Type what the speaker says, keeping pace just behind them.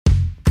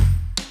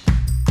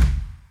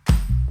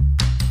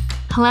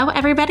Hello,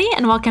 everybody,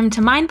 and welcome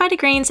to Mind Body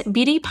Green's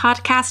beauty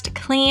podcast,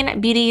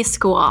 Clean Beauty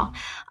School.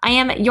 I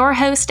am your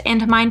host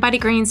and Mind Body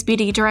Green's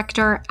beauty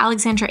director,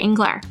 Alexandra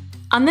Engler.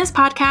 On this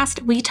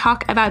podcast, we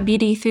talk about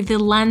beauty through the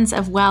lens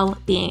of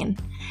well-being.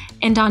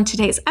 And on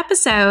today's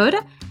episode,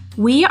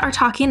 we are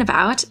talking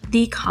about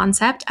the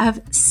concept of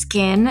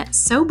skin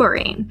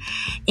sobering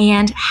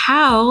and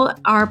how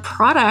our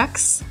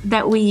products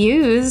that we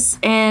use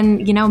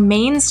in,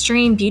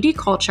 mainstream beauty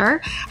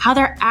culture, how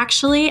they're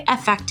actually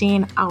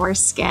affecting our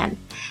skin.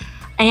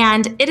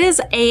 And it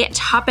is a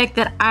topic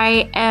that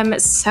I am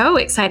so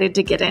excited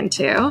to get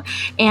into.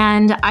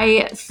 And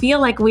I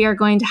feel like we are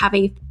going to have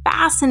a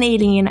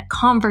fascinating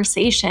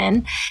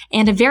conversation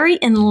and a very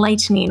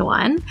enlightening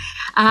one.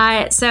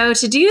 So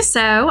to do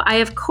so, I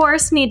of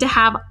course need to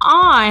have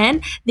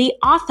on the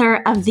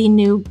author of the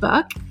new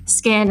book,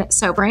 Skin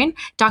Sobering,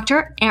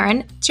 Dr.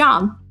 Erin Yuet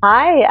Tjam.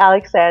 Hi,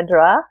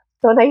 Alexandra.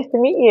 So nice to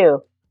meet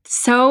you.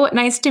 So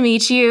nice to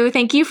meet you.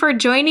 Thank you for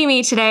joining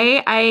me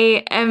today.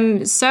 I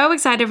am so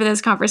excited for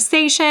this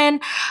conversation.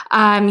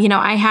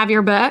 I have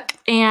your book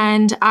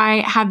and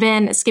I have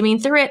been skimming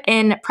through it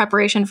in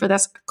preparation for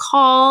this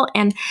call.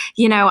 And,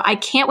 I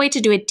can't wait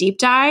to do a deep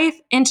dive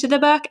into the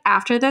book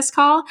after this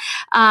call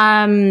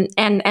and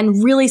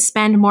really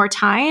spend more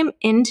time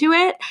into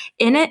it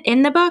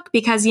in the book,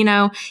 because,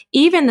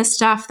 even the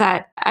stuff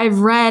that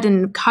I've read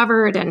and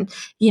covered and,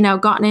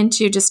 gotten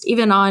into just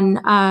even on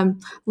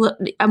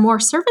a more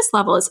surface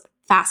level is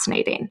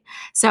fascinating.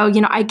 So,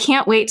 I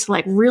can't wait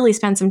to really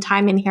spend some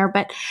time in here,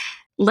 but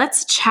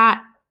let's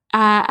chat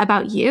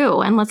about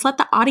you and let's let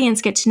the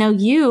audience get to know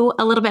you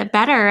a little bit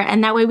better.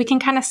 And that way we can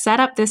kind of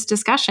set up this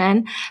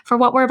discussion for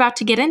what we're about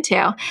to get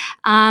into.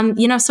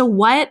 So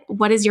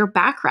what is your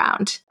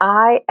background?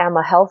 I am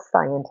a health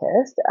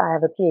scientist. I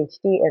have a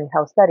Ph.D. in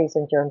health studies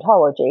and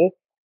gerontology,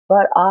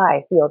 but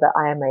I feel that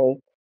I am a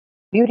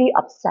beauty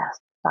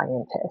obsessed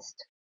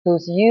scientist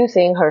who's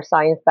using her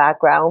science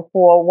background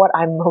for what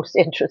I'm most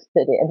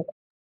interested in.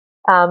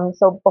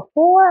 So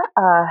before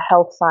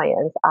health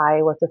science,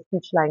 I was a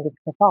speech language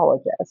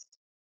pathologist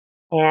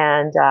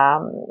and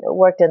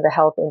worked in the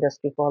health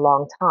industry for a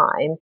long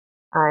time.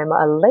 I'm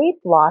a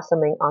late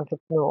blossoming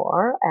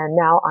entrepreneur, and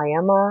now I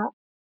am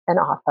an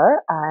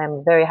author.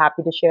 I'm very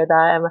happy to share that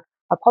I'm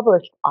a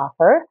published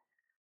author.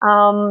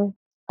 Um,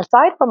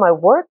 Aside from my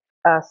work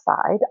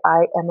side,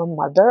 I am a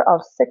mother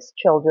of 6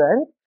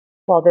 children.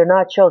 Well, they're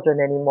not children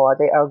anymore.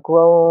 They are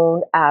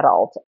grown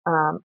adults.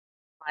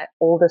 My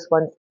oldest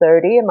one's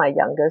 30 and my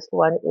youngest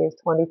one is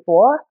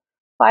 24.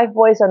 5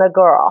 boys and a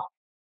girl.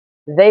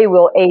 They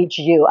will age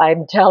you,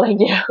 I'm telling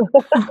you.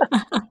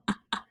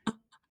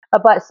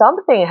 But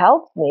something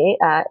helps me.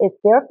 It's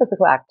their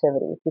physical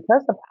activity.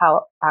 Because of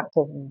how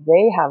active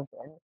they have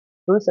been,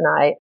 Bruce and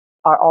I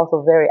are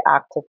also very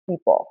active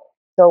people.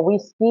 So we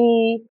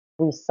ski,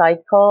 we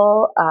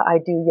cycle, I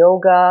do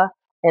yoga,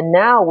 and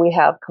now we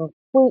have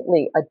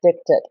completely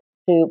addicted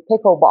to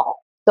pickleball.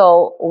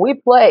 So we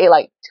play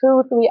like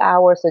 2-3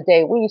 hours a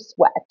day. We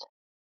sweat.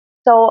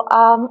 So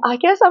I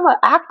guess I'm an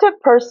active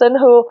person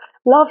who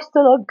loves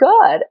to look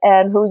good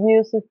and who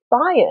uses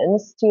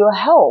science to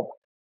help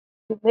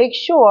to make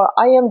sure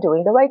I am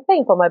doing the right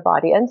thing for my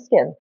body and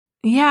skin.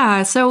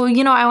 Yeah. So,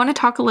 I want to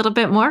talk a little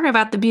bit more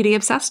about the beauty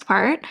obsessed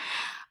part.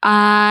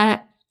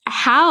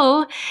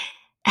 How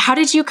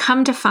did you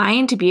come to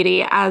find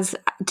beauty as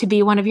to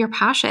be one of your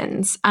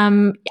passions?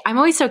 I'm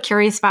always so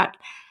curious about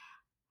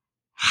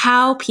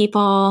how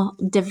people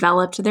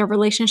developed their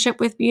relationship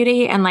with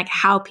beauty and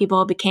how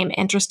people became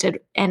interested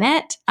in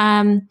it.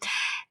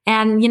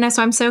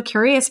 So I'm so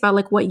curious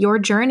about what your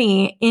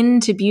journey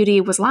into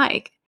beauty was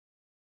like.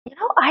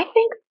 I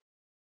think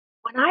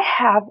when I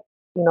have,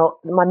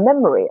 my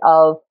memory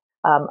of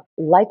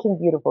liking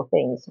beautiful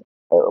things, it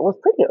was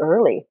pretty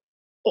early.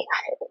 It,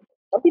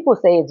 some people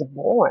say it's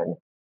born.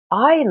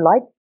 I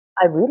like,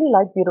 I really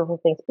like beautiful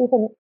things.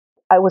 Even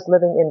I was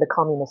living in the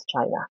communist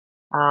China.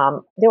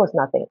 There was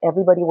nothing.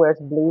 Everybody wears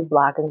blue,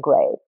 black, and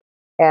gray,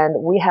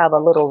 and we have a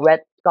little red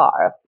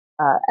scarf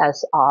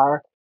as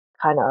our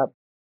kind of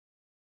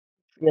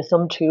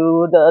listen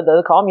to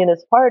the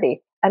Communist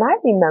Party. And I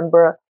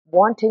remember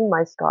wanting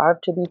my scarf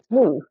to be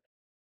smooth.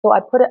 So I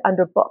put it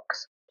under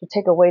books to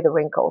take away the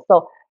wrinkles.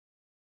 So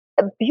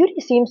beauty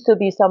seems to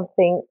be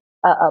something,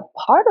 a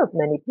part of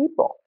many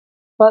people.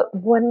 But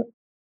when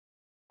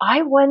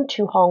I went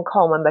to Hong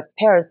Kong, when my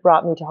parents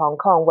brought me to Hong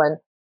Kong, when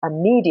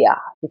media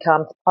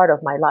becomes part of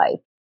my life,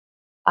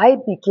 I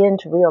begin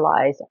to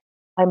realize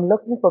I'm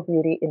looking for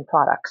beauty in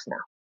products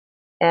now.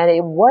 And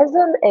it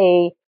wasn't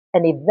an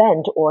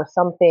event or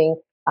something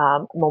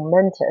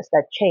momentous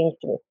that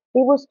changed me.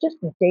 It was just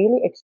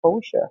daily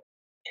exposure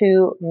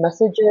to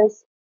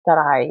messages that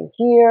I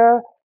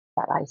hear,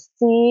 that I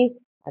see,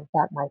 and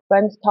that my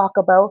friends talk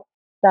about,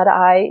 that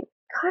I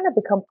kind of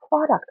become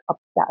product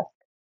obsessed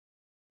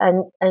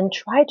and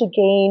try to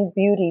gain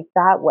beauty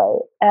that way.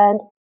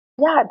 And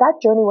yeah, that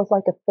journey was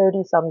like a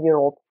 30 some year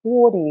old,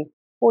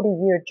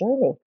 40-year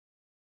journey.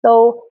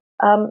 So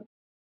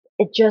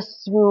it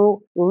just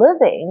through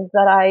living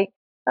that I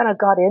kind of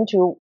got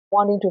into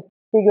wanting to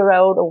figure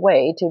out a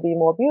way to be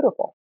more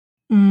beautiful.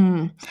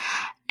 Mm.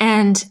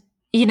 And,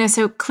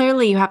 so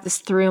clearly you have this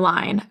through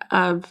line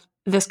of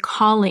this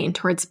calling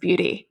towards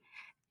beauty.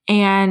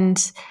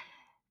 And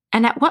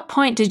at what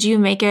point did you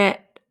make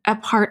it a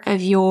part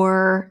of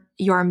your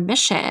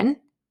mission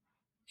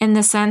in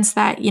the sense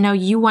that,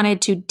 you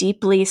wanted to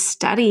deeply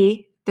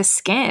study the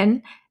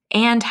skin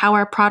and how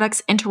our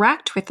products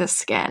interact with the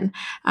skin?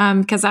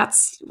 Because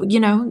that's,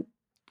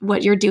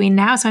 what you're doing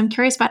now. So I'm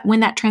curious about when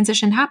that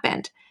transition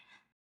happened.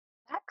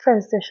 That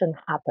transition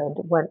happened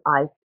when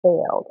I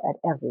failed at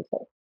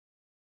everything.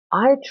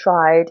 I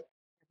tried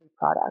every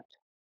product,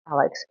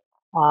 Alex.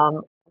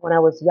 When I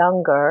was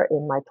younger,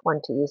 in my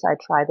 20s, I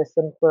tried the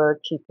simpler,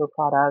 cheaper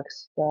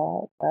products,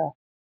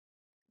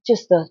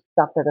 just the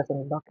stuff that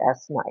doesn't look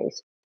as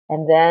nice.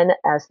 And then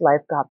as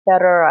life got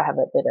better, I have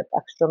a bit of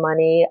extra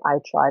money. I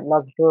tried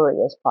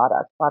luxurious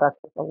products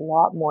with a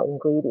lot more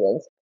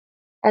ingredients.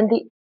 And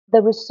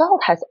the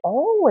result has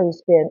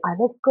always been I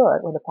look good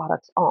when the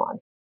product's on.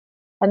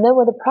 And then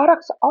when the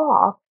product's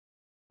off,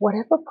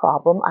 whatever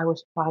problem I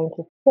was trying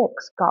to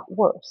fix got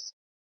worse.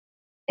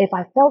 If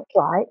I felt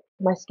dry,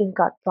 my skin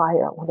got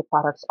drier when the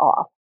product's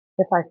off.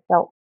 If I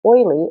felt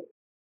oily,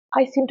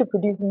 I seem to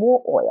produce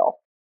more oil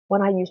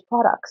when I use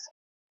products.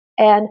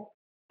 And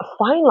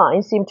fine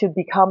lines seemed to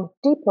become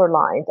deeper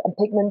lines and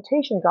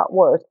pigmentation got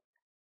worse.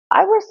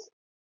 I was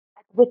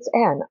at wit's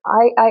end.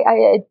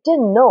 I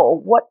didn't know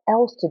what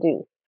else to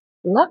do.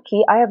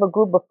 Lucky I have a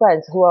group of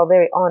friends who are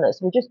very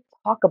honest. We just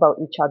talk about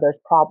each other's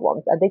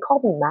problems and they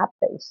call me map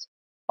face.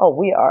 Oh,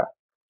 we are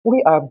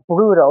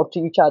brutal to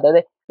each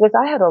other because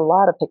I had a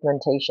lot of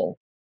pigmentation.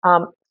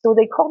 So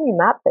they called me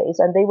map face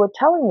and they were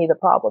telling me the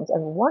problems.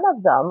 And one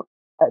of them,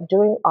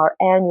 during our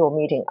annual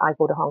meeting, I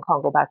go to Hong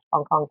Kong, go back to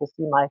Hong Kong to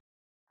see my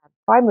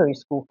primary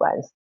school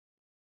friends,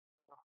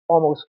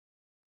 almost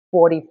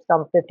 40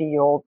 some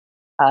 50-year-old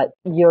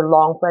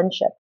year-long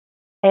friendship.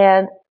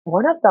 And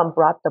one of them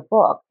brought the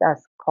book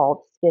that's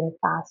called Skin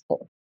Fasting.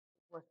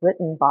 It was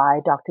written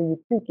by Dr.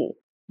 Yuet,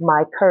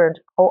 my current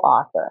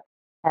co-author.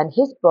 And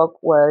his book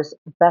was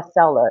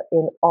bestseller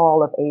in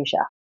all of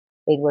Asia.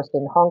 It was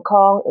in Hong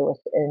Kong, it was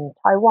in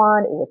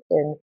Taiwan, it was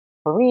in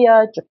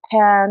Korea,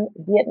 Japan,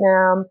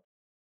 Vietnam.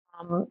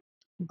 Um,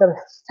 the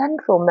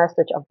central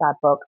message of that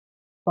book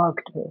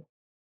bugged me.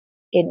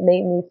 It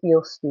made me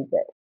feel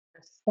stupid.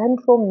 The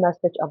central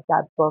message of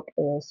that book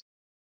is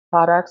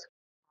products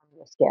on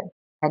your skin.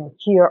 And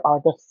here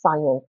are the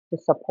science to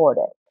support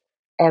it.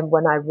 And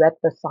when I read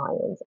the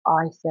science,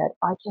 I said,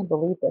 I can't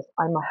believe this.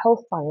 I'm a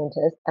health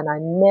scientist and I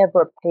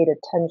never paid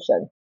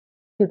attention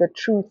to the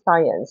true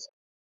science,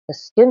 the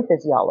skin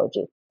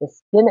physiology, the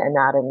skin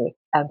anatomy,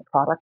 and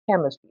product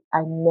chemistry.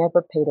 I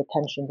never paid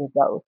attention to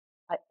those.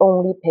 I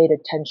only paid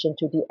attention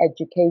to the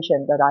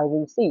education that I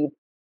received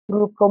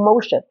through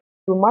promotion,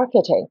 through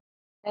marketing.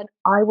 And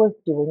I was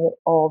doing it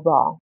all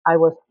wrong. I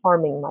was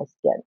harming my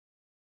skin.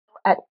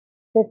 At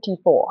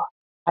 54,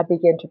 I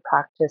began to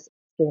practice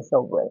skin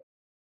sobering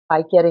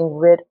by getting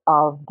rid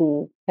of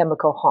the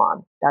chemical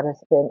harm that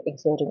has been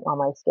exerting on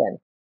my skin.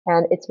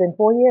 And it's been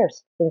 4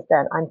 years since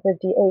then. I'm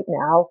 58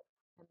 now,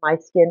 and my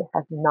skin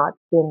has not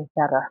been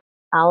better.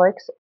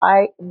 Alex,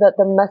 the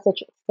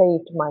message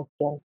saved my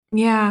skin.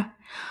 Yeah.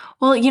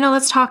 Well,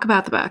 let's talk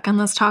about the book and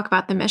let's talk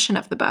about the mission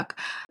of the book.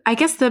 I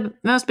guess the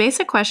most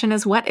basic question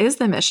is, what is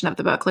the mission of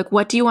the book? Like,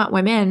 what do you want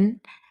women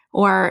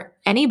or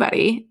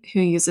anybody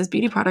who uses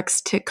beauty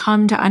products to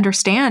come to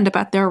understand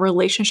about their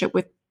relationship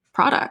with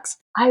products?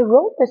 I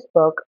wrote this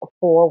book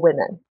for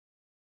women,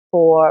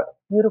 for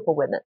beautiful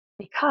women,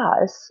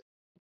 because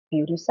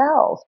beauty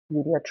sells,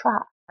 beauty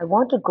attracts. I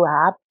want to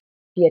grab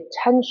the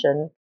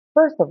attention,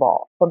 first of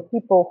all, from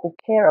people who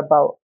care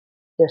about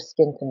their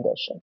skin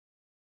condition.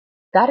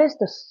 That is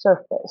the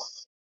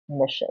surface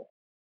mission.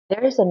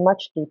 There is a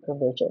much deeper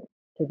vision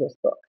to this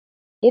book.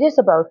 It is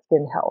about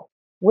skin health,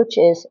 which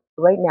is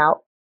right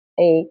now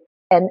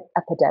an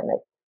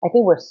epidemic. I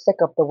think we're sick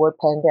of the word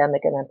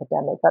pandemic and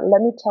epidemic, but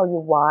let me tell you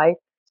why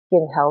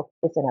skin health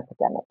is an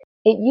epidemic.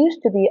 It used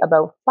to be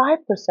about 5%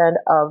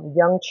 of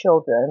young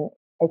children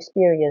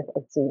experience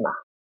eczema,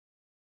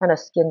 kind of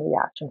skin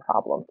reaction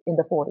problems in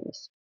the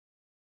 40s.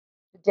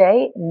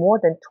 Today, more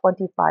than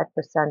 25%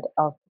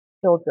 of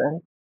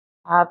children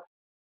have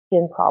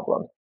skin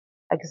problems,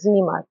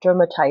 eczema,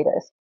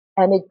 dermatitis,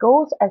 and it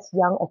goes as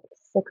young as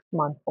 6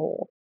 months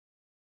old.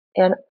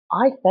 And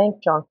I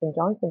thank Johnson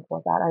Johnson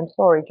for that. I'm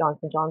sorry,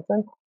 Johnson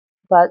Johnson.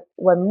 But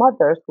when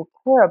mothers who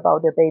care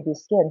about their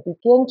baby's skin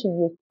begin to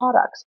use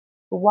products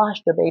to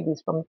wash their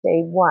babies from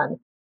day one,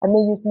 and they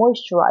use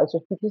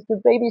moisturizers because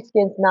the baby's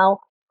skin's now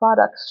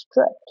product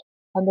stripped,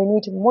 and they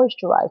need to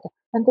moisturize,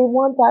 and they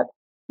want that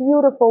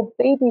beautiful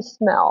baby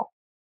smell,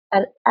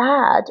 and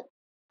add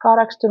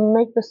products to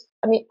make this.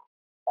 I mean,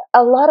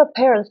 a lot of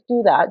parents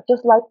do that,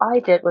 just like I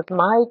did with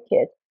my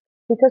kids,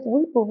 because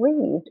we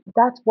believed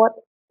that's what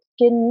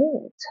skin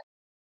needs.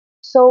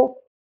 So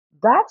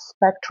that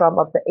spectrum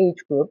of the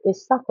age group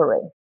is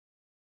suffering.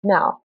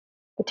 Now,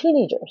 the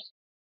teenagers'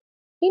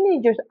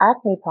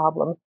 acne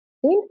problems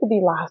seem to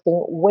be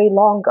lasting way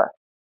longer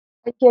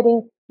and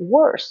getting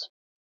worse.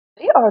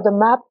 They are the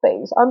MAP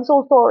phase. I'm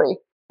so sorry.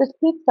 This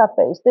pizza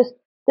phase,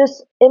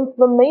 this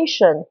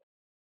inflammation.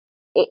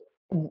 It,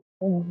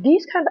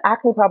 these kind of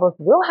acne problems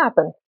will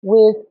happen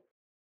with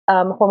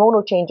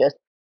hormonal changes.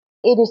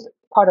 It is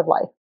part of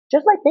life.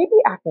 Just like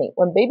baby acne.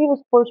 When baby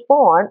was first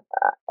born,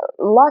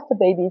 lots of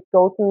babies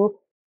go through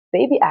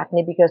baby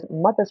acne because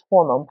mother's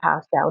hormone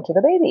passed down to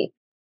the baby.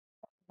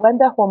 When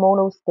the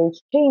hormonal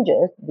stage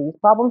changes, these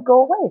problems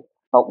go away.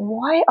 But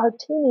why our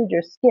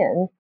teenager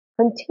skin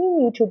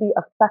continue to be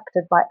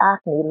affected by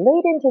acne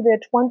late into their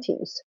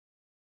 20s?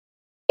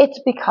 It's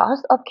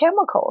because of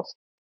chemicals.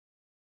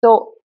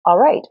 So, all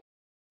right,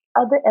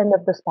 other end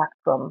of the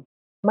spectrum,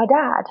 my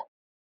dad,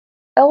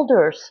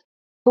 elders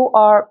who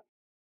are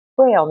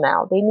frail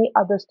now, they need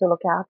others to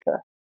look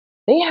after.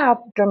 They have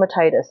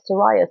dermatitis,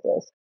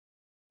 psoriasis.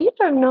 These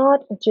are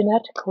not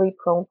genetically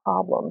prone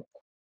problems.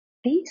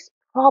 These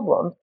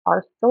problems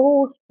are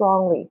so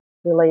strongly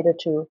related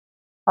to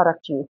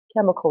product use,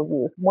 chemical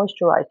use,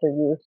 moisturizer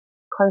use,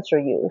 cleanser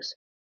use.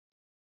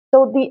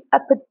 So the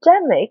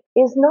epidemic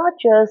is not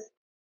just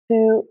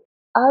to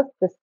us,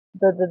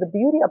 the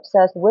beauty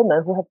obsessed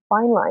women who have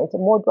fine lines,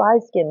 more dry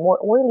skin, more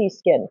oily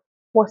skin,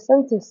 more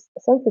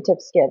sensitive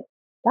skin.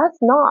 That's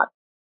not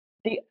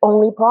the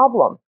only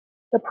problem.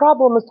 The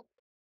problem is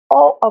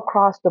all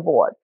across the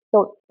board.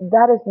 So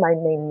that is my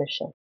main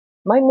mission.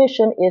 My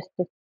mission is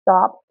to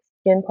stop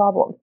skin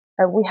problems,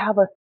 and we have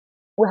a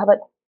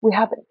we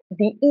have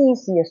the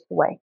easiest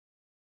way,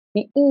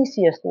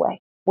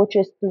 which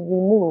is to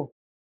remove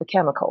the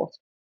chemicals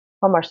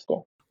from our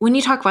skin. When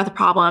you talk about the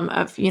problem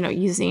of,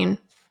 using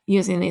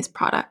these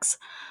products,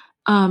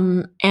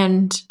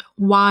 and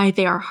why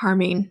they are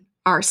harming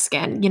our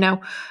skin,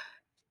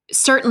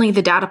 certainly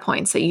the data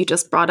points that you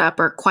just brought up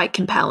are quite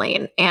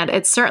compelling. And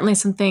it's certainly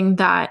something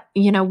that,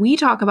 we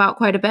talk about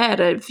quite a bit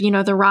of,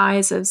 the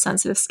rise of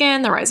sensitive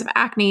skin, the rise of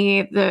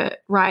acne, the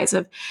rise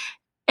of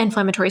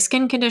inflammatory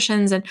skin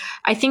conditions. And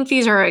I think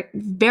these are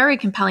very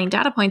compelling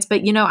data points.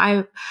 But,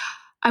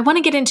 I want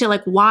to get into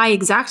like why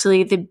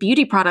exactly the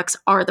beauty products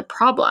are the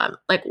problem.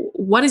 Like,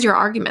 what is your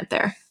argument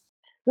there?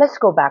 Let's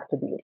go back to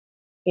beauty.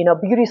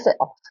 Beauty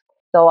sells.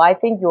 So I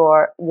think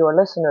your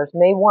listeners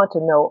may want to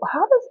know,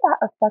 how does that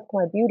affect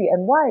my beauty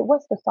and why?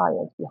 What's the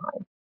science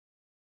behind?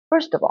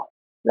 First of all,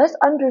 let's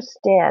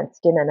understand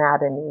skin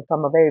anatomy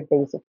from a very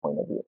basic point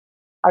of view.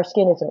 Our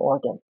skin is an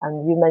organ,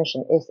 and you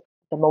mentioned is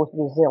the most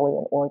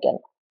resilient organ.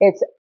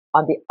 It's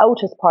on the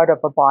outest part of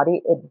our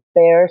body.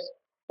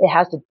 It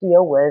has to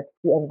deal with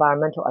the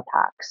environmental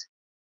attacks.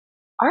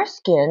 Our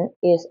skin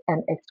is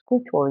an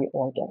excretory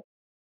organ.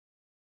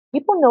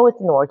 People know it's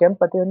an organ,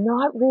 but they're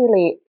not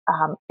really.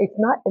 It's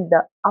not in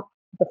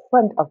the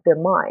front of their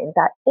mind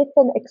that it's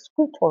an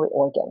excretory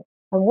organ.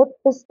 And what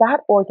does that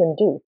organ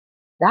do?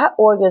 That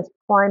organ's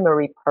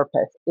primary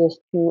purpose is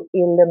to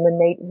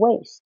eliminate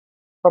waste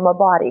from our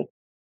body,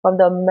 from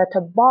the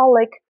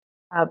metabolic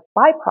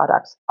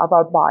byproducts of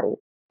our body.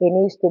 It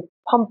needs to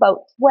pump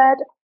out sweat,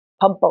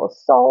 pump out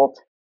salt,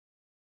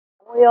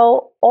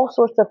 oil, all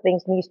sorts of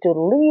things needs to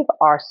leave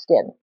our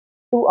skin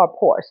through our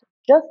pores,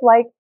 just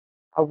like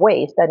a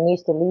waste that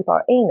needs to leave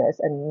our anus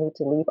and need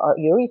to leave our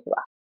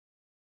urethra.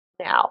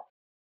 Now,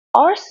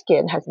 our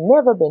skin has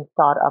never been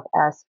thought of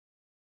as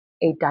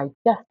a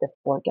digestive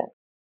organ.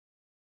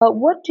 But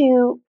what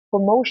do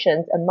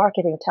promotions and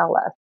marketing tell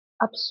us?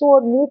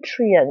 Absorb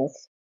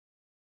nutrients.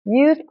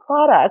 Use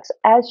products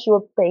as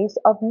your base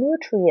of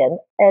nutrient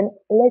and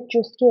let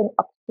your skin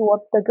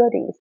absorb the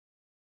goodies.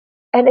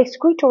 An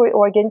excretory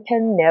organ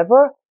can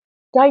never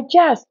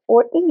digest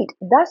or eat.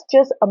 That's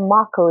just a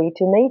mockery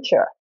to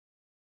nature.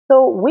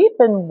 So we've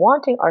been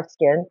wanting our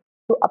skin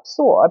to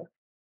absorb,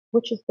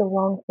 which is the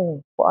wrong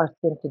thing for our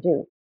skin to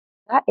do.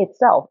 That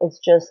itself is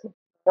just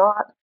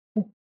not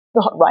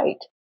not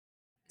right.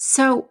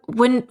 So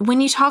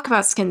when you talk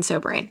about skin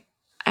sobering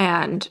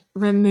and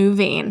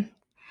removing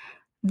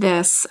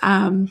this,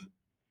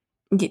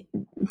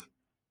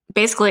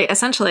 basically,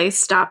 essentially,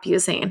 stop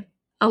using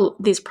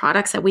these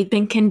products that we've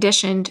been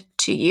conditioned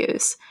to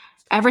use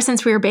ever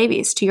since we were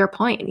babies. To your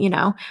point,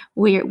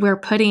 we're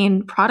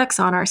putting products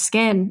on our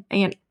skin,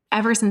 and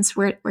ever since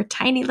we're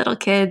tiny little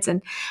kids,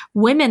 and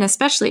women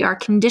especially are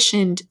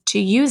conditioned to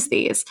use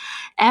these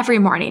every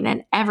morning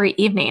and every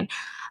evening.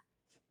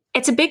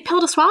 It's a big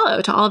pill to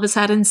swallow to all of a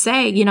sudden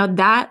say,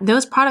 that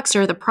those products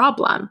are the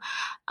problem.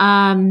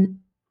 Um,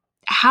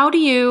 how do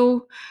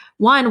you,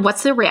 one,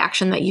 what's the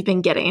reaction that you've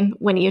been getting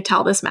when you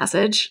tell this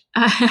message?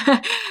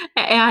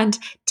 And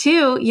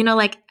two,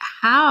 like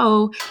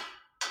how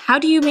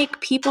do you make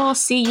people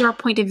see your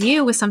point of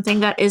view with something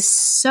that is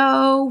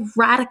so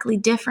radically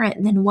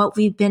different than what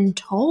we've been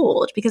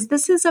told? Because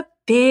this is a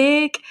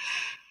big,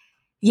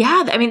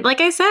 yeah, I mean,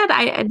 like I said,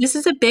 this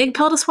is a big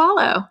pill to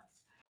swallow.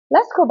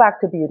 Let's go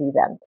back to beauty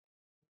then.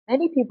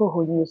 Many people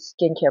who use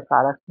skincare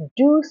products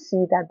do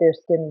see that their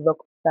skin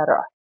looks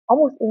better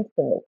almost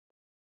instantly.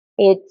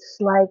 It's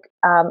like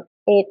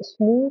it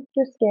smooths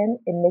your skin,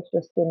 it makes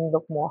your skin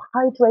look more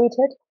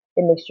hydrated,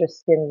 it makes your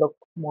skin look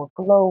more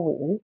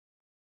glowy.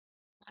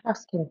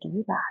 Products can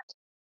do that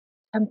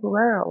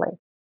temporarily.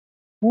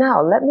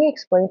 Now, let me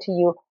explain to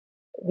you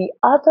the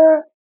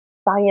other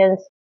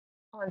science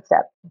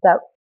concept that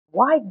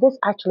why this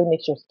actually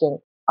makes your skin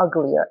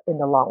uglier in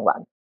the long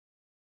run.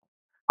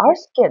 Our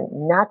skin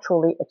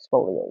naturally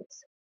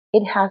exfoliates.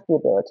 It has the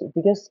ability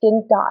because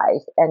skin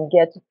dies and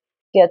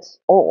gets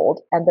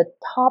old, and the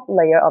top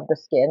layer of the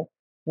skin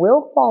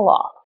will fall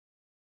off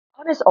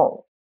on its own.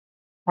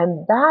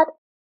 And that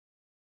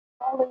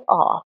falling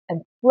off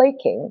and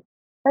flaking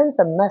sends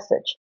a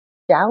message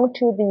down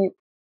to the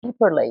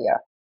deeper layer,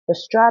 the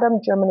stratum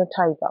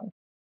germinativum,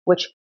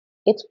 which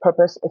its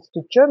purpose is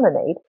to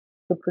germinate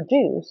to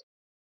produce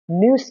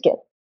new skin.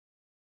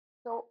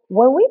 So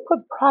when we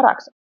put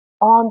products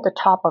on the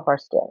top of our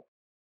skin,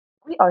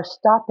 we are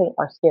stopping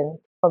our skin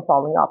from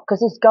falling off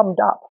because it's gummed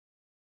up.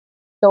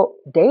 So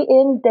day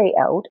in, day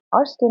out,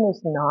 our skin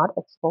is not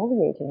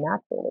exfoliating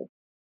naturally.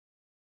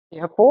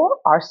 Therefore,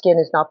 our skin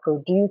is not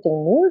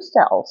producing new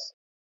cells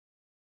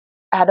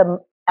at,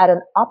 at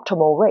an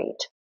optimal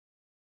rate.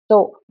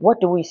 So what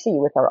do we see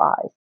with our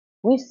eyes?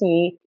 We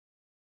see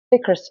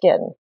thicker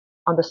skin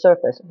on the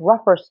surface,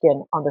 rougher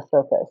skin on the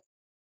surface,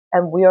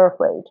 and we are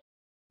afraid.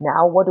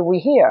 Now what do we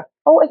hear?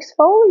 Oh,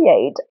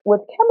 exfoliate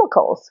with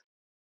chemicals.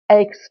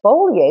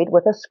 Exfoliate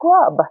with a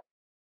scrub.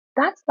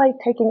 That's like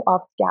taking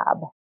off scab.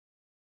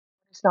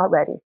 It's not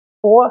ready.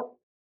 Or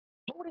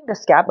holding the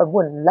scab and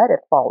wouldn't let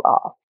it fall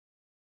off.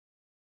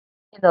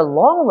 In the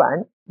long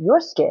run, your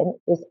skin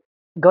is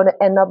going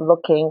to end up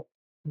looking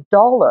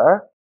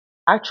duller,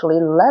 actually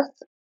less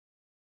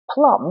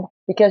plump,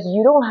 because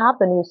you don't have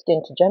the new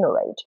skin to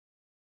generate.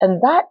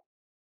 And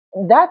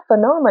that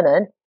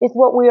phenomenon is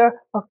what we are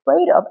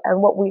afraid of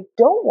and what we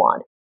don't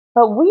want.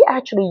 But we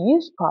actually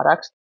use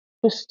products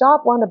to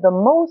stop one of the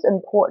most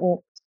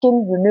important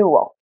skin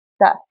renewal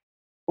that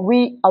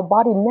our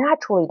body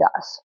naturally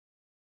does.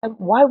 And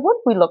why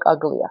wouldn't we look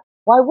uglier?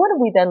 Why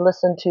wouldn't we then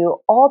listen to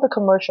all the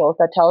commercials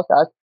that tells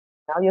us,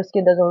 now your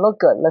skin doesn't look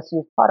good, let's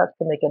use products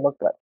to make it look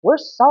good? We're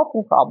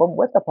solving problem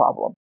with the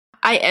problem.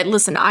 I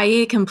listen,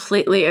 I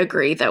completely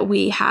agree that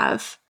we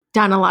have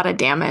done a lot of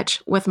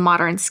damage with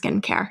modern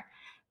skincare.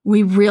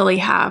 We really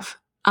have.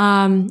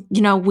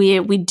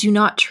 We do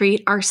not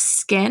treat our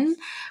skin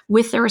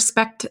with the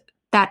respect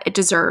that it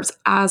deserves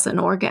as an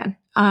organ,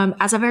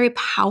 as a very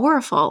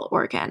powerful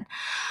organ.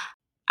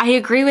 I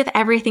agree with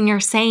everything you're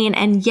saying,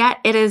 and yet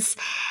it's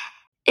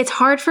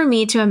hard for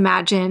me to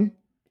imagine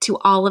to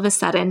all of a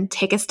sudden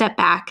take a step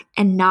back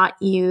and not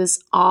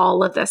use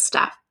all of this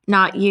stuff,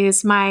 not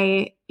use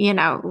my,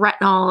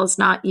 retinols,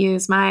 not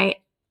use my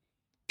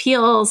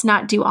peels,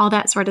 not do all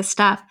that sort of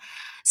stuff.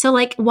 So,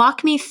 like,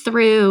 walk me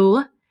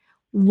through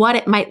what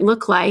it might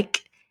look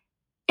like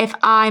if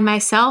I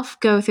myself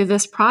go through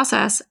this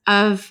process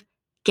of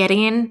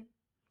getting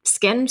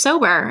skin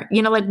sober.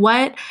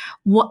 Like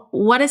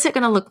what is it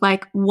going to look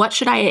like? What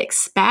should I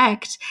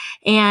expect?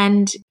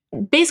 And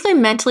basically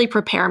mentally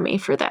prepare me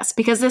for this,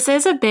 because this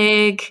is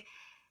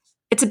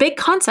it's a big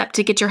concept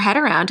to get your head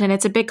around, and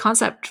it's a big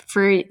concept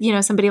for,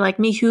 somebody like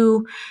me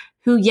who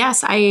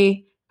yes,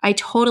 I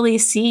totally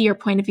see your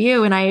point of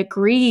view, and I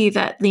agree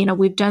that,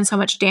 we've done so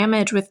much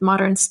damage with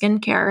modern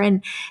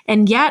skincare,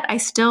 and yet I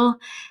still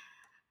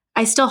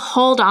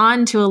hold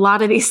on to a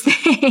lot of these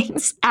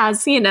things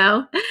as,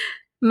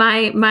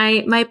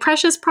 my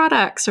precious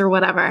products or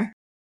whatever.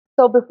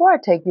 So before I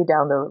take you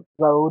down the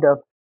road of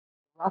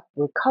rough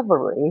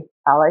recovery,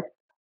 Alex,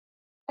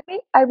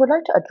 I would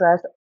like to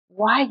address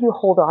why you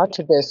hold on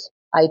to this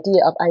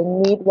idea of I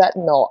need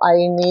retinol, I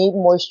need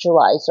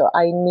moisturizer,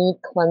 I need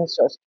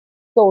cleansers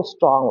so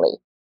strongly.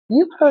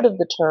 You've heard of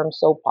the term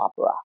soap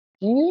opera.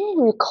 Do you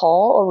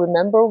recall or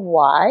remember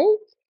why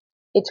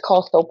it's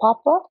called soap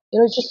opera?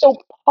 It's just so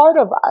part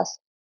of us.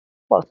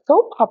 Well,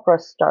 soap opera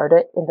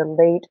started in the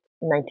late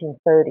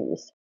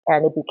 1930s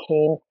and it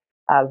became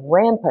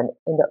rampant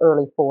in the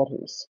early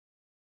 40s.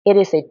 It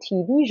is a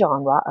TV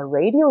genre, a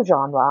radio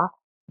genre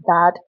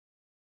that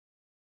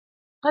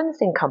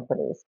cleansing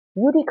companies,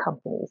 beauty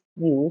companies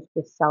use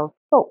to sell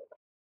soap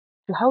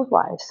to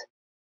housewives.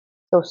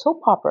 So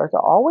soap operas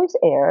are always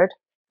aired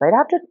right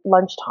after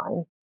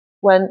lunchtime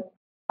when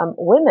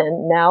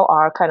women now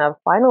are kind of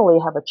finally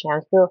have a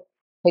chance to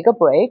take a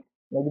break,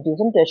 maybe do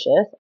some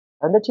dishes,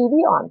 turn the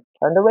TV on,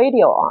 turn the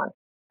radio on.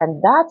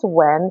 And that's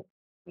when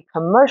the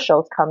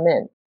commercials come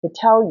in to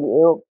tell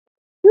you,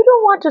 you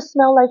don't want to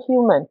smell like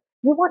human.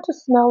 You want to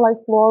smell like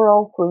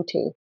floral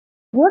fruity.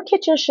 Your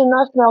kitchen should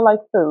not smell like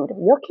food.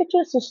 Your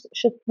kitchen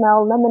should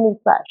smell lemony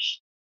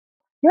fresh.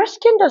 Your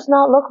skin does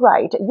not look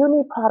right. You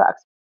need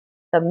products.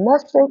 The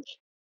message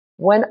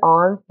went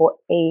on for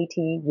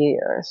 80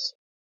 years.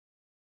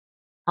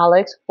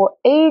 Alex, for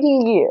 80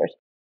 years,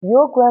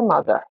 your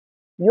grandmother,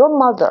 your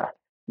mother,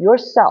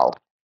 yourself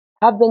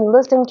have been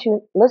listening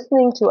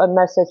to a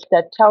message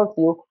that tells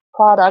you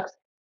products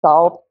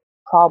solve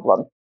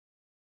problems.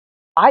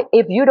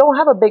 If you don't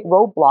have a big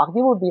roadblock,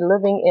 you will be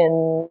living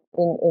in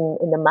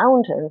the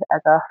mountains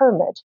as a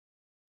hermit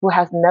who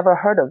has never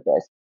heard of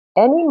this.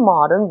 Any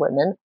modern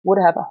women would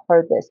have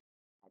heard this.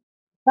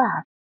 In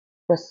fact,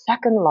 the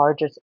second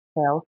largest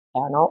sales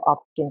channel of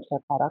skincare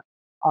products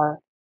are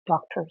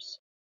doctors.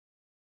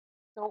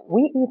 So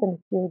we even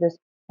hear this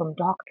from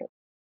doctors.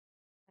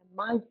 And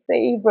my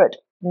favorite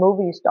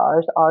movie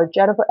stars are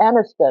Jennifer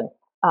Aniston.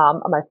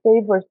 My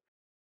favorite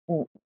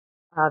mm,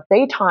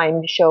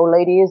 daytime show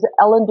lady is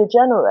Ellen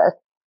DeGeneres.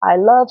 I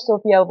love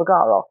Sofia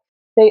Vergara.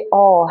 They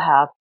all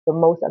have the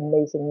most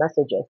amazing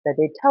messages that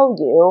they tell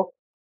you.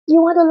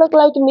 You want to look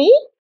like me?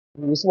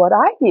 Use what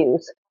I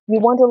use. You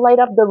want to light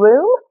up the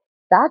room?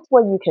 That's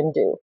what you can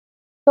do.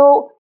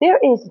 So there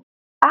is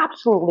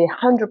absolutely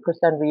 100%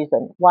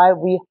 reason why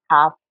we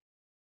have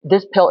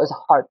this pill is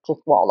hard to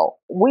swallow.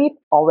 We've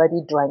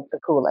already drank the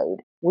Kool-Aid.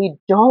 We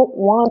don't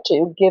want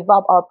to give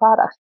up our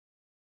products.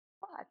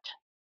 But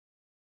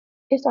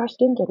is our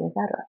skin getting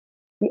better?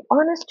 Be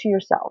honest to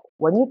yourself.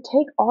 When you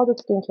take all the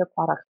skincare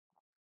products,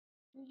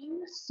 do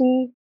you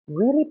see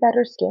really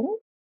better skin?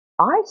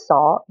 I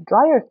saw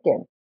drier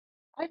skin.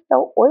 I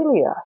felt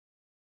oilier.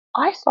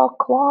 I saw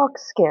clogged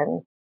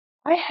skin.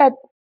 I had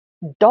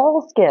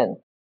dull skin.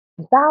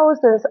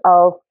 Thousands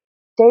of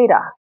data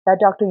that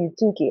Dr.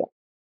 Yuzuki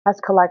has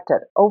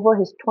collected over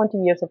his 20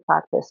 years of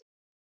practice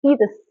see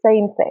the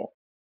same thing.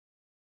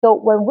 So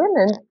when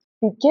women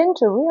begin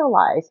to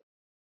realize,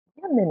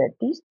 wait a minute,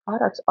 these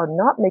products are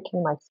not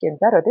making my skin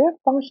better, they're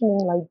functioning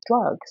like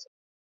drugs.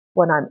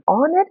 When I'm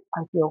on it,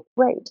 I feel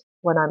great.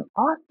 When I'm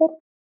off it,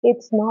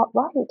 it's not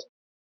right.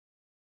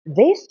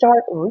 They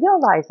start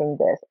realizing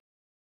this.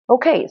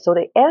 Okay, so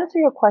to answer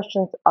your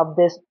questions of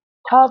this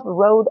tough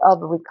road of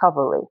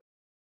recovery,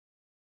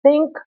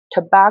 think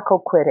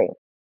tobacco quitting,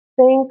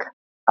 think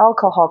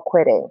alcohol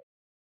quitting,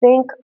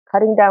 think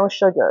cutting down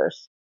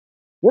sugars.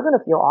 You're going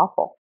to feel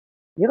awful.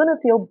 You're going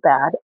to feel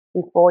bad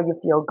before you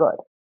feel good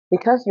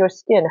because your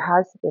skin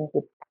has been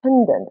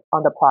dependent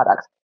on the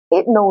products.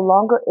 It no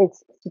longer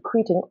is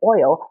secreting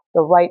oil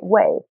the right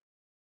way.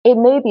 It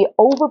may be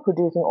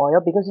overproducing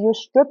oil because you're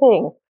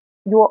stripping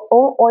your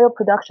own oil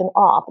production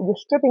off. You're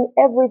stripping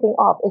everything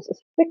off. It's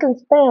spick and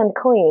span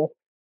clean.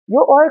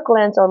 Your oil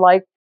glands are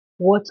like,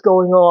 what's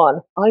going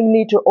on? I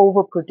need to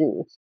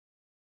overproduce.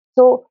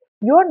 So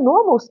your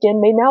normal skin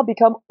may now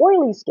become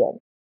oily skin,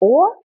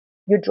 or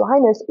your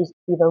dryness is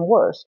even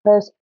worse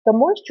because the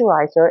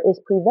moisturizer is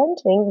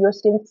preventing your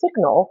skin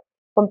signal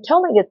from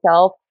telling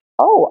itself,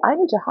 oh, I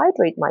need to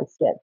hydrate my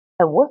skin.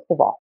 And worst of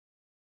all,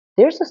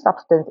 there's a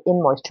substance in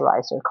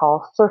moisturizer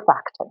called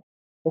surfactant.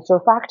 The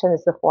surfactant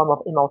is the form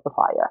of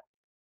emulsifier.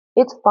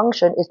 Its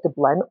function is to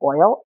blend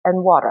oil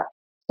and water.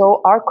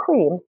 So our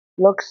cream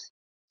looks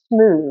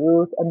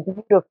smooth and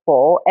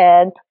beautiful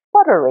and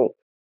buttery.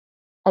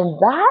 And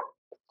that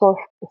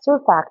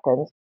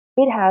surfactant,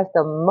 it has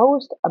the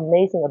most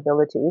amazing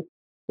ability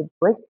to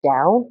break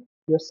down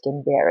your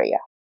skin barrier.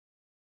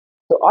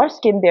 So our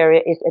skin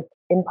barrier is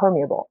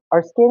impermeable.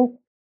 Our skin,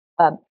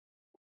 um,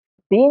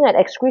 being an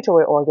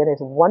excretory organ is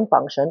one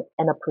function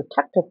and a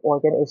protective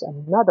organ is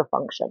another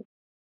function.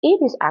 It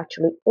is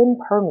actually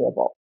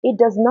impermeable. It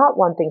does not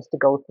want things to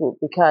go through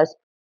because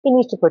it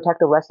needs to protect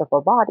the rest of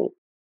our body.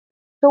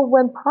 So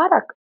when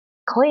product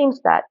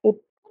claims that it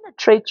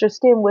penetrates your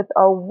skin with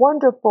a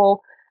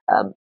wonderful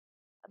um,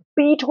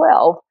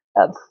 B12,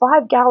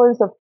 5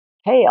 gallons of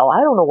kale,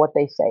 I don't know what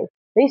they say.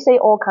 They say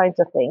all kinds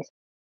of things.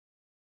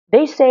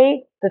 They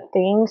say the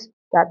things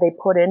that they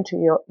put into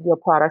your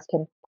products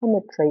can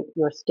penetrate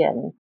your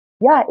skin.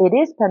 Yeah, it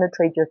is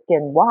penetrate your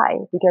skin. Why?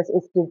 Because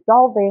it's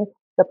dissolving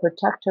the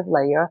protective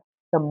layer,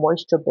 the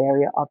moisture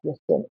barrier of your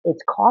skin.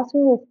 It's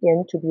causing your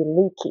skin to be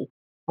leaky.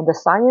 And the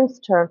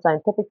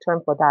scientific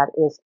term for that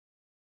is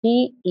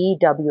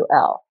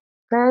PEWL,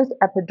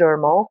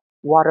 transepidermal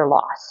water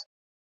loss.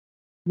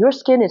 Your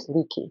skin is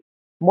leaky.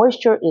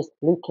 Moisture is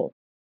leaking.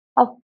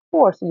 Of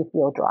course you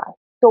feel dry.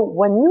 So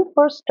when you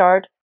first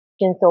start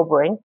skin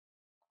sobering,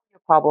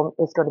 your problem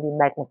is going to be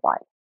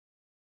magnified.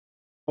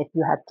 If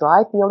you have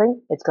dry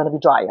feeling, it's going to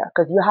be drier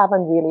because you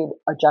haven't really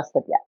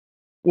adjusted yet.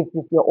 If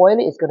you feel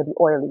oily, it's going to be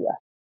oilier.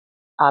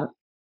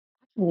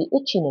 The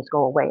itchiness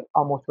go away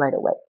almost right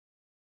away.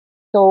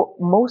 So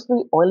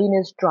mostly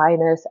oiliness,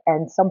 dryness,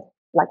 and some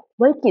like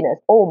flakiness.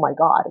 Oh my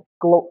God,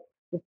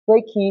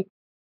 flaky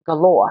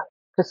galore.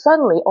 Because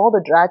suddenly all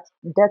the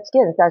dead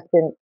skin that's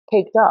been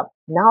caked up,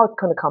 now it's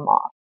going to come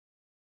off.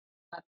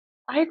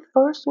 By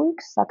first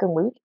week, second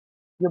week,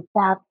 your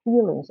bad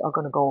feelings are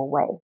going to go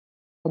away.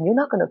 And you're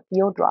not going to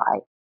feel dry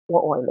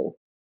or oily.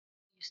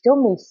 You still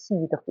may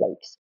see the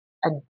flakes.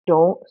 And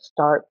don't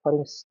start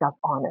putting stuff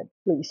on it.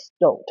 Please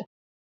don't.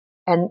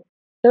 And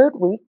third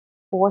week,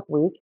 fourth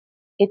week,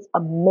 it's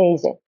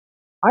amazing.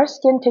 Our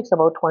skin takes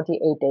about 28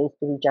 days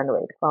to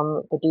regenerate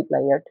from the deep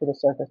layer to the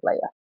surface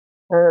layer.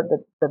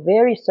 The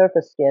very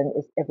surface skin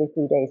is every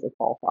 3 days it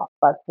falls off.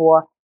 But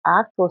for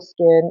actual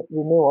skin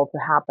renewal to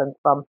happen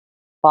from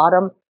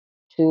bottom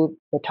to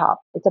the top,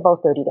 it's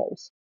about 30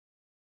 days.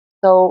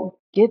 So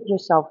give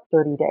yourself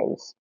 30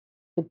 days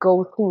to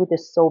go through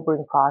this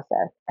sobering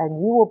process,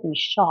 and you will be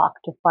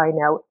shocked to find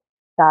out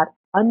that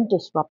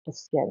undisrupted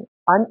skin,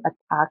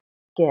 unattacked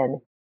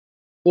skin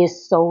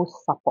is so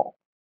supple,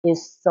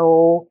 is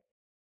so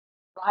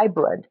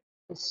vibrant,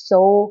 is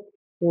so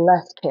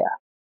less care.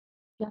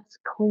 Just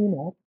clean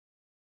it.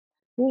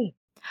 Free.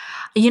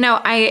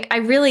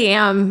 I really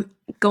am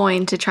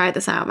going to try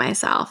this out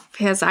myself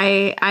because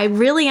I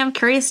really am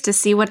curious to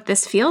see what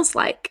this feels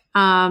like.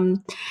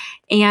 And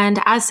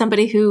as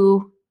somebody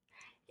who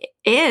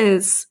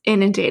is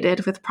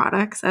inundated with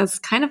products as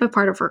kind of a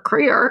part of her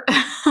career,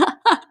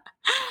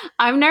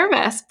 I'm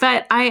nervous,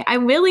 but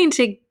I'm willing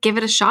to give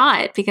it a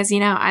shot because,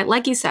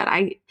 like you said,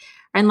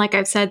 and like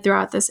I've said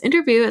throughout this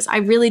interview, is I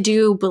really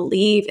do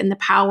believe in the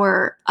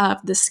power of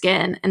the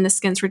skin and the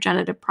skin's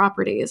regenerative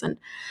properties. And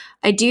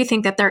I do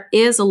think that there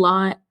is a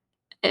lot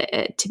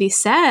to be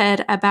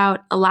said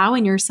about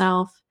allowing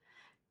yourself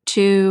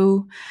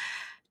to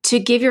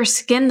give your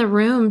skin the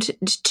room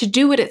to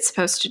do what it's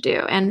supposed to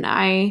do. And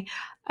I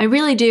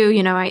really do,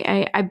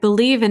 I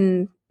believe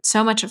in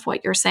so much of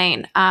what you're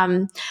saying.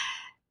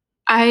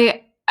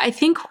 I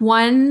think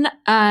one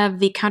of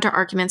the counter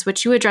arguments,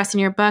 which you address in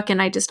your book,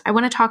 and I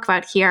want to talk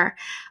about here,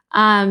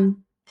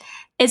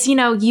 is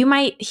you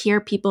might hear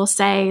people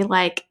say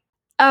like,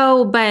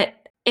 oh, but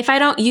if I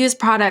don't use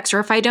products or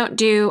if I don't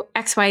do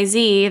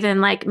XYZ, then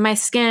like my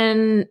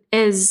skin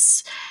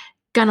is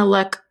gonna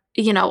look,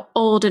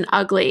 old and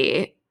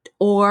ugly.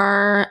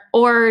 And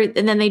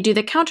then they do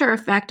the counter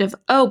effect of,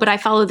 oh, but I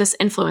follow this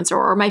influencer,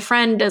 or my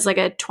friend does like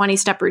a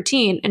 20-step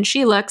routine and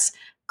she looks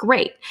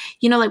great.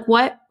 Like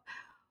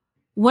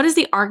what is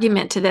the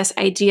argument to this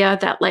idea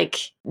that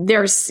like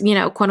there's,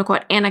 quote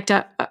unquote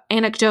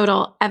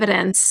anecdotal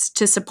evidence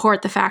to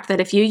support the fact that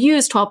if you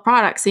use 12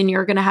 products, then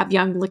you're going to have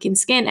young looking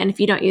skin. And if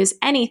you don't use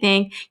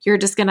anything, you're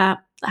just going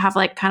to have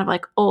like kind of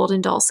like old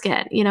and dull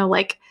skin,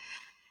 like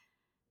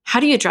how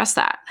do you address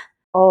that?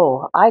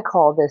 Oh, I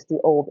call this the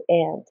old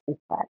ant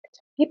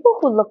effect. People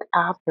who look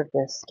after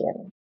their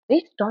skin,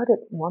 they started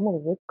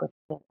normally with good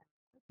skin,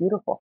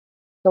 beautiful.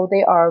 So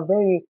they are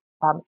very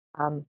um,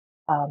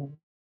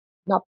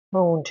 not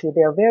prone to,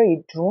 they're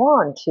very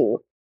drawn to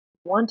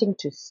wanting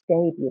to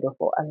stay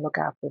beautiful and look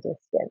after their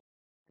skin.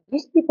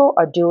 These people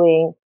are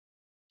doing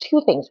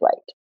two things right.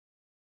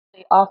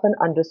 They often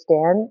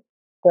understand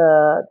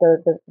the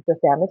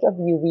damage of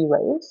UV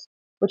rays,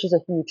 which is a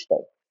huge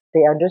thing.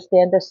 They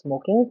understand that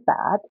smoking is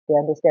bad. They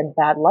understand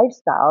bad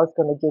lifestyle is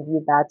going to give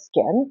you bad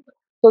skin.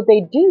 So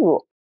they do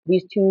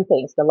these two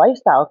things, the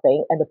lifestyle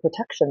thing and the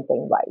protection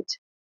thing right.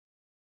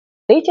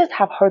 They just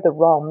have heard the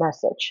wrong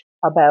message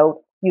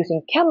about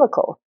using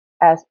chemicals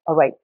as the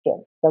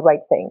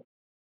right thing.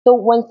 So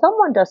when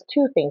someone does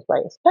two things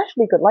right,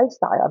 especially good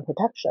lifestyle and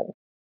protection,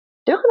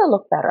 they're going to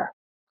look better.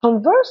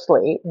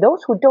 Conversely,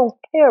 those who don't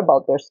care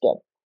about their skin,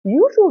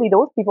 usually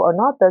those people are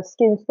not the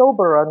skin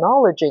sober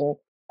or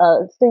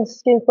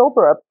skin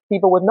sober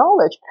people with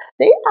knowledge.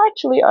 They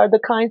actually are the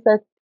kinds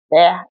that,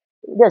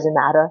 it doesn't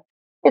matter.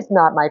 It's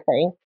not my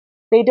thing.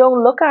 They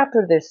don't look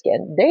after their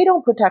skin. They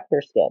don't protect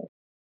their skin.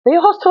 They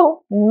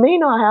also may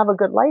not have a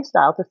good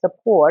lifestyle to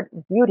support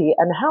beauty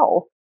and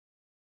health.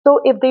 So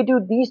if they do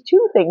these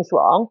two things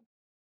wrong,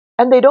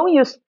 and they don't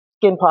use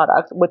skin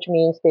products, which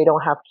means they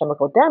don't have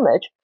chemical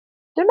damage,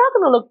 they're not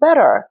going to look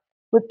better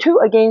with two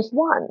against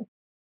one.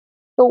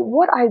 So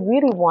what I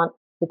really want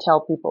to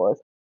tell people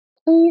is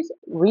please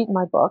read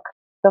my book,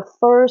 the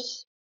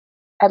first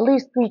at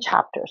least 3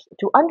 chapters,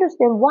 to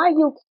understand why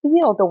you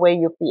feel the way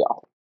you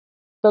feel,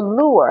 the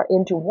lure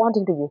into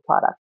wanting to use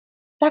products.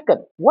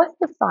 Second, what's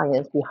the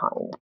science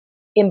behind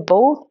in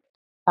both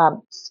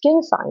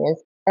skin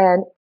science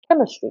and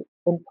chemistry,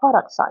 in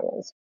product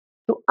science,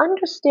 to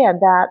understand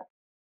that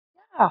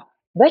yeah,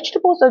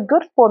 vegetables are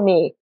good for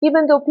me,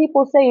 even though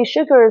people say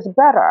sugar is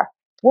better.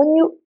 When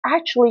you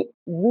actually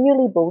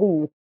really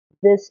believe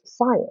this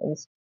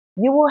science,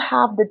 you will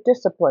have the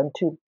discipline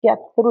to get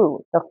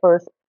through the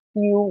first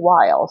few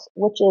whiles,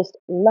 which is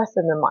less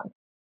than a month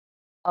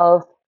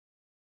of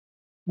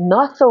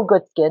not so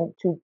good skin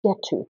to get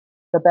to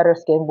the better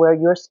skin where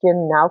your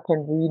skin now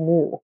can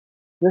renew.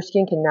 Your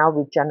skin can now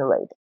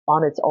regenerate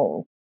on its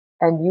own,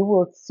 and you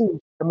will see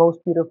the most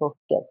beautiful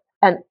skin.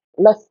 And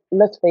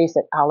let's face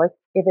it, Alex,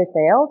 if it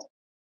failed,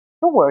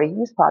 don't worry,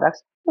 these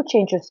products will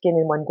change your skin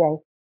in one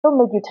day. They'll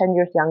make you 10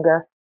 years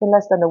younger in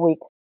less than a week.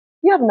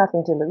 You have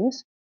nothing to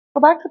lose. Go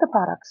back to the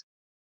products.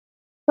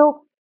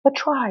 So, but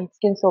try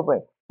skin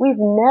sobering. We've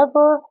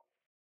never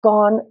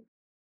gone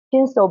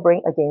skin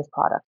sobering against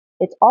products.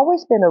 It's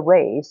always been a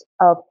race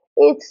of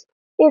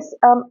is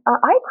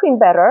eye cream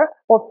better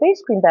or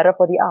face cream better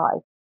for the eye,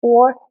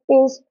 or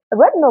is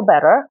retinol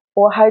better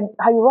or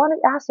hyaluronic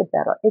acid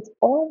better? It's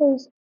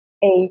always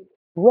a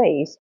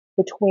race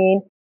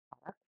between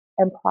product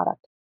and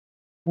product.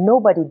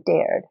 Nobody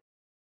dared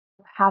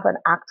have an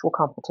actual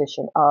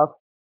competition of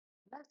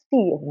let's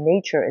see if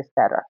nature is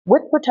better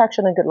with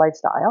protection and good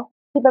lifestyle.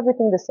 Keep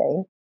everything the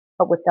same,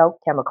 but without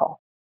chemical.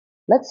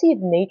 Let's see if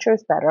nature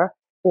is better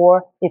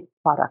or if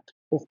product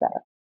is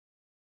better.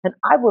 And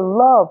I would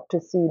love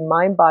to see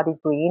Mind Body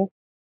Green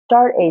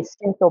start a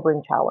skin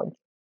sobering challenge.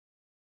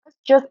 Let's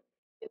just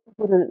get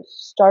people to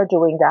start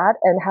doing that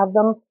and have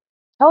them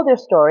tell their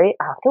story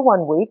after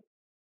 1 week,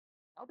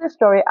 tell their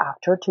story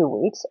after 2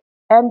 weeks,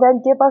 and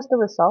then give us the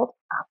result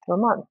after a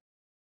month.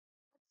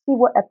 See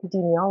what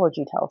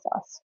epidemiology tells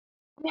us.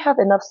 We have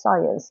enough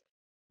science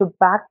to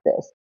back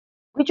this.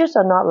 We just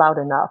are not loud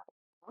enough.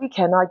 We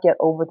cannot get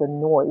over the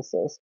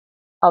noises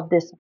of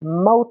this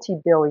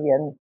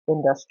multi-billion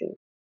industry.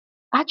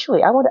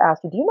 Actually, I want to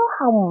ask you, do you know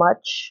how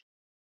much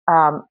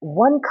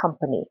one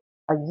company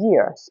a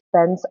year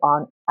spends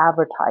on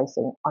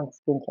advertising on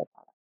skincare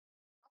products?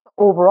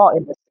 Overall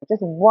industry,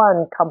 just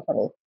one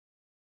company.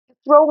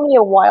 Throw me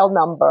a wild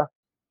number.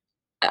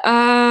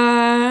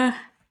 Uh,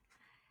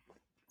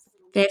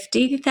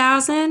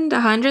 50,000,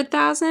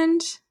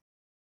 100,000?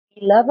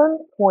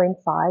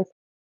 11.5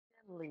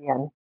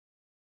 billion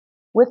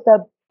with a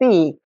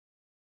B.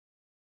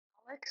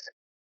 Alex,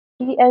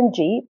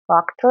 P&G,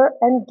 Procter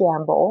and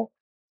Gamble,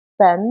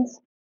 spends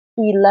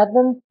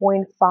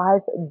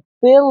 $11.5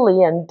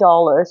 billion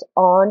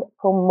on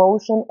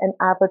promotion and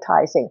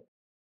advertising.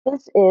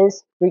 This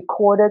is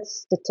recorded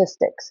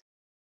statistics.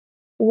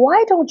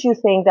 Why don't you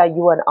think that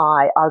you and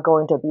I are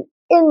going to be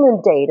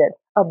inundated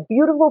of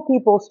beautiful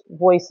people's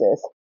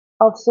voices,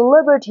 of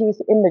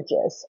celebrities'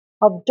 images,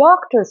 of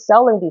doctors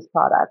selling these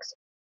products?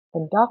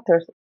 And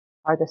doctors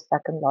are the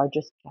second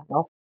largest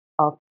channel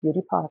of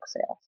beauty product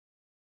sales.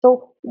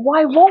 So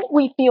why won't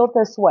we feel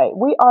this way?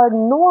 We are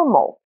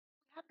normal.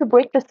 We have to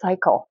break the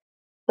cycle.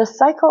 The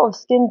cycle of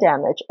skin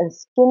damage and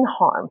skin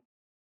harm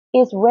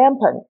is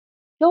rampant.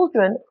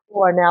 Children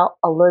who are now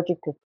allergic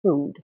to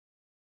food,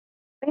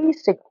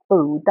 basic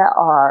food that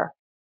are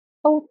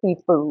healthy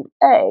food,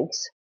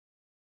 eggs,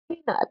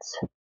 peanuts,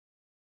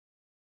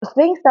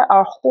 things that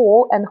are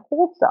whole and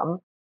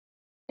wholesome,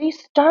 they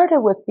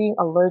started with being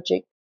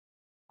allergic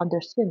on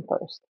their skin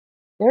first.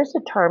 There's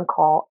a term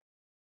called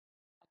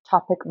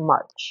atopic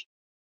march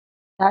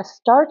that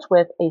starts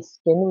with a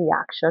skin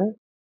reaction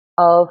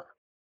of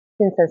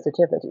skin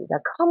sensitivity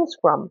that comes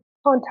from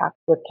contact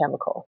with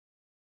chemicals.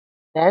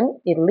 Then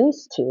it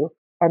leads to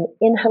an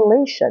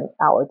inhalation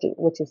allergy,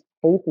 which is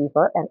hay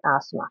fever and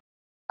asthma.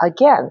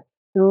 Again,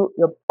 through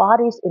your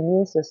body's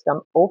immune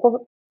system over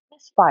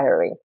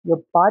misfiring,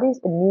 your body's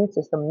immune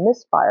system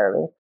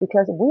misfiring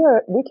because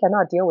we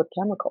cannot deal with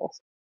chemicals.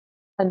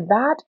 And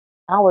that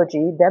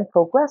allergy then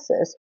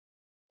progresses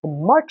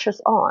and marches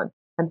on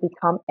and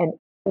become an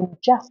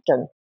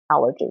ingestion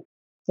allergy.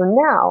 So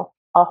now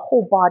our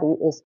whole body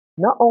is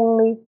not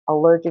only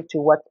allergic to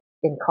what's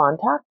in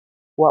contact,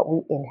 what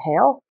we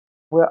inhale,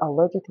 we're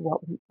allergic to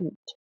what we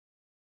eat.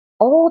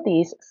 All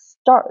these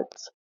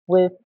starts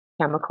with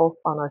chemicals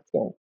on our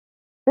skin.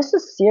 This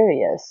is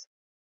serious,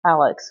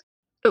 Alex.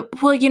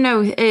 Well,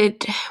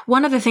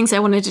 one of the things I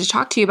wanted to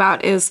talk to you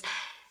about is,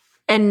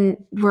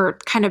 and we're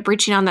kind of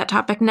breaching on that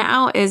topic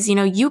now, is,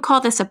 you call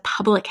this a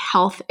public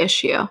health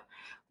issue,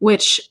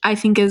 which I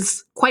think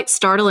is quite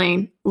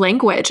startling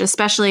language,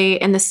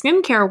 especially in the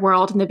skincare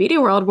world, in the beauty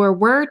world, where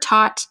we're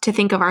taught to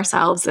think of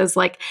ourselves as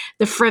like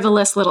the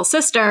frivolous little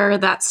sister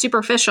that's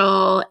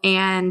superficial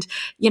and,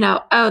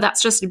 oh,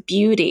 that's just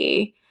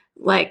beauty.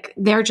 Like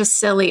they're just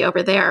silly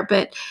over there.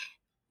 But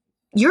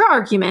your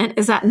argument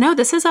is that no,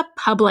 this is a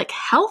public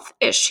health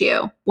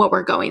issue, what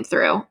we're going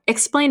through.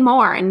 Explain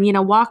more and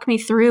walk me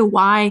through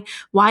why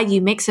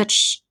you make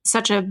such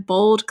a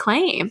bold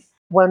claim.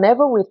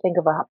 Whenever we think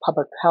of a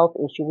public health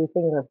issue, we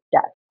think of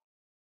death.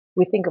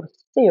 We think of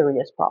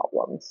serious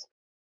problems.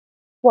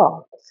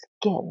 Well,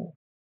 skin,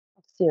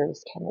 how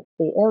serious can it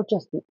be? It'll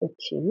just be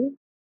itchy,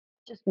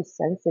 just be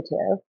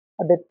sensitive,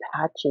 a bit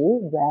patchy,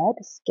 red,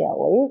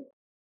 scaly.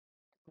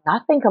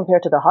 Nothing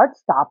compared to the heart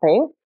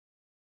stopping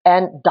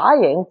and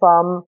dying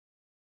from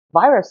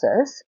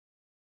viruses.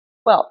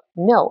 Well,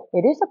 no,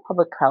 it is a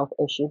public health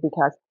issue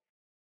because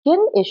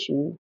skin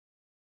issue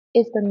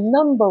is the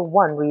number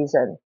one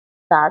reason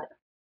that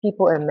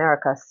people in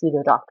America see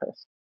their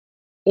doctors.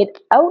 It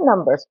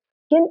outnumbers,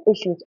 skin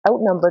issues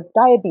outnumber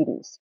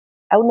diabetes,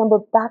 outnumber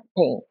back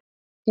pain,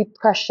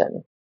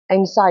 depression,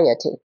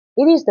 anxiety.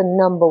 It is the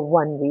number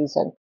one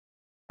reason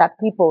that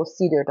people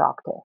see their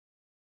doctor.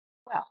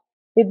 Well,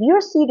 if you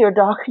see your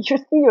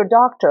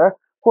doctor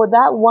for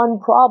that one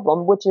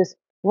problem, which is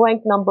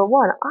ranked number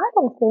one, I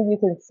don't think you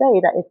can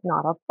say that it's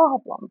not a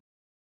problem.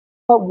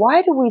 But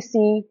why do we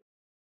see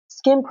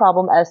skin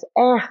problem as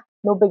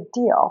no big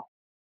deal?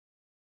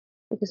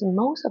 Because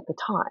most of the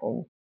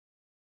time,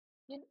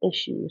 skin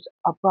issues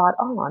are brought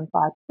on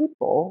by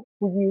people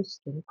who use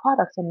skin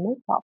products and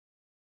makeup.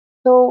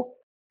 So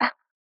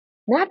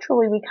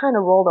naturally, we kind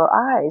of roll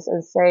our eyes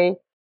and say,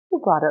 "You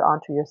brought it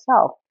onto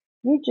yourself.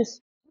 You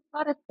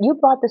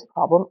brought this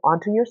problem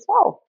onto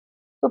yourself."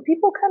 So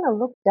people kind of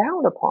look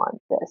down upon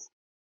this,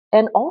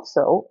 and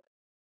also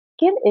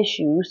skin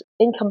issues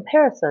in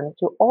comparison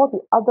to all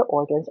the other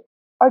organs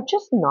are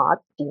just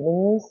not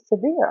seemingly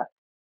severe.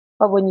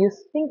 But when you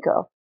think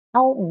of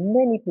how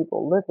many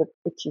people live with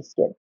itchy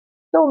skin,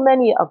 so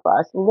many of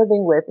us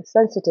living with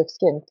sensitive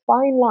skin,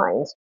 fine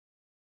lines,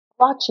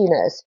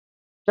 blotchiness,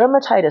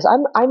 dermatitis.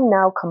 I'm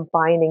now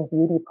combining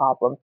beauty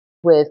problems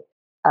with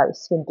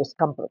skin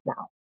discomfort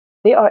now.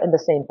 They are in the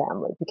same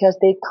family because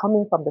they're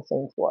coming from the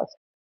same source.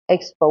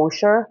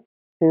 Exposure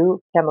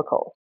to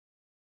chemicals.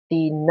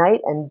 The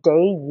night and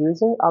day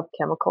using of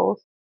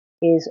chemicals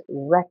is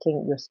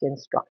wrecking your skin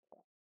structure.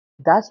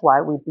 That's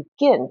why we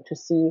begin to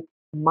see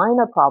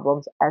minor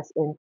problems as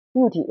in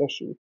beauty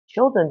issues.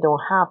 Children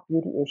don't have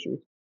beauty issues.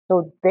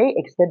 So they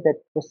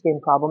exhibit the skin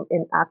problem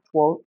in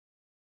actual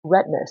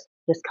redness,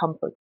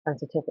 discomfort,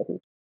 sensitivity.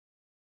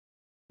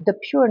 The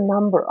pure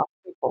number of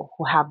people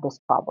who have this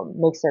problem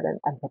makes it an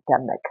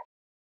epidemic.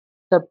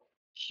 The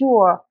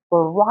pure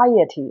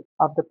variety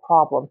of the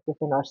problems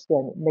within our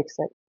skin makes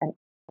it an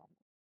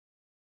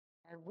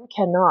and we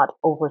cannot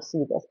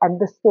oversee this. And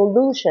the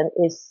solution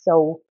is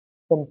so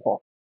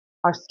simple.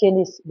 Our skin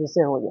is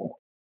resilient.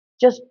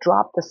 Just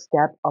drop the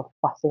step of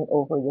fussing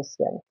over your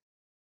skin.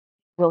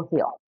 It will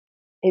heal.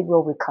 It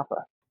will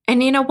recover.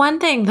 And one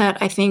thing that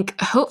I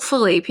think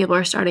hopefully people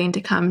are starting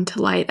to come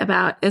to light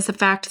about is the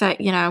fact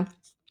that,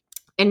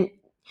 and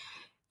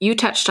you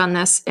touched on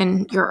this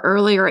in your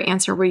earlier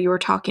answer where you were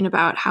talking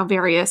about how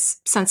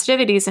various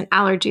sensitivities and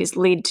allergies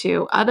lead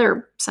to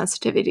other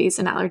sensitivities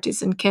and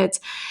allergies in kids.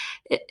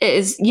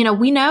 Is,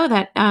 we know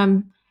that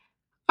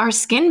our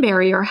skin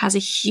barrier has a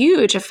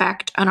huge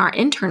effect on our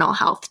internal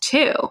health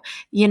too.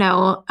 We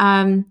know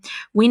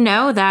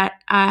that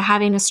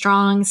having a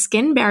strong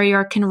skin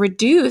barrier can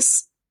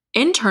reduce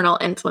internal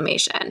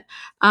inflammation.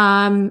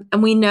 And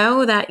we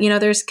know that,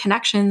 there's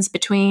connections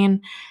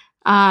between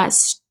uh,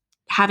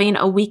 having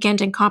a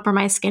weakened and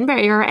compromised skin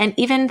barrier and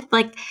even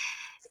like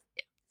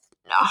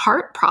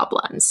heart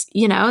problems.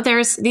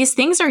 There's these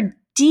things are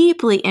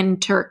deeply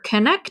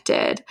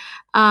interconnected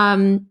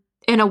in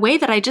a way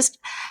that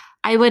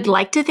I would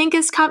like to think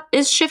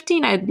is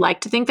shifting. I'd like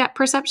to think that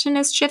perception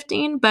is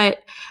shifting,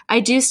 but I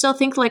do still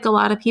think like a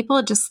lot of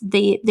people just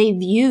they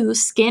view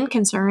skin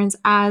concerns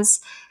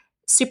as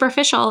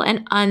superficial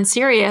and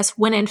unserious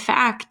when in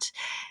fact,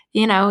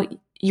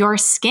 your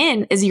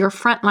skin is your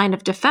front line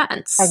of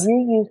defense. And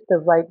you used the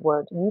right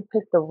word. You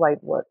picked the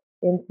right word.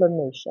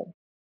 Inflammation.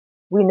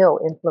 We know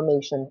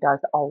inflammation does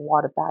a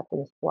lot of bad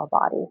things to our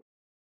body.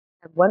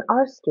 And when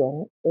our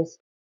skin is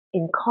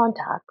in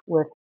contact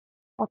with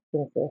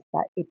substances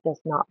that it does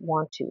not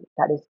want to,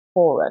 that is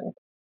foreign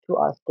to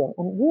our skin,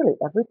 and really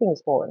everything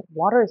is foreign.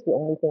 Water is the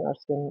only thing our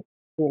skin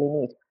really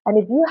needs. And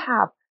if you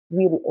have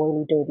really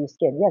oily, dirty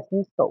skin, yes,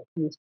 use soap,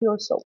 use pure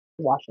soap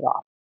to wash it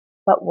off.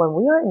 But when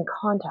we are in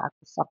contact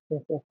with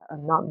substances that are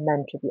not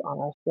meant to be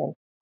on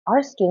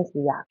our skin's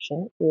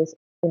reaction is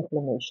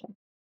inflammation.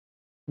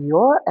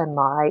 Your and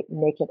my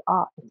naked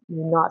eye do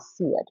not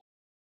see it.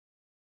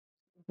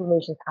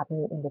 Inflammation is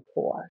happening in the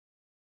pore.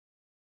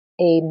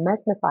 A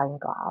magnifying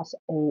glass,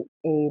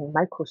 a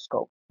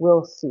microscope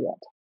will see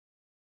it.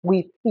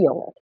 We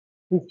feel it.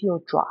 We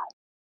feel dry.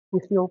 We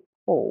feel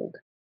cold.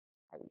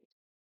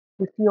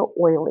 We feel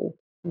oily.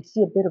 We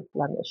see a bit of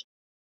blemish.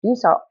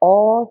 These are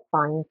all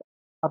signs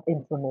of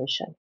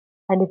inflammation.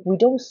 And if we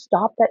don't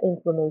stop that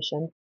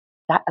inflammation,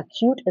 that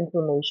acute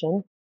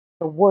inflammation,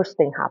 the worst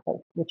thing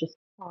happens, which is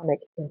chronic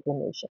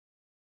inflammation.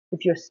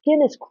 If your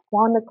skin is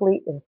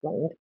chronically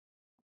inflamed,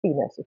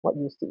 puffiness is what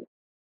you see.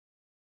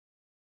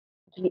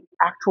 The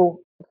actual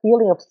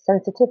feeling of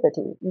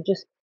sensitivity, you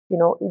just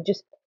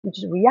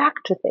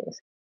react to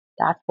things.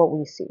 That's what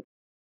we see.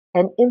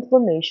 And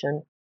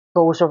inflammation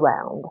goes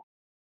around.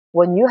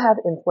 When you have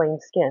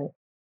inflamed skin,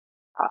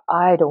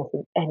 I don't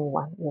think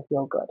anyone will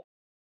feel good.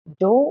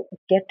 Don't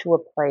get to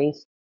a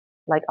place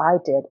like I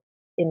did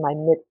in my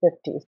mid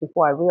 50s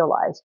before I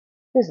realized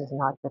this is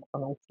not good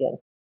for my skin,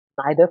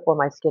 neither for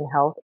my skin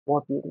health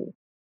or beauty.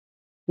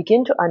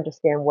 Begin to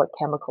understand what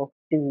chemicals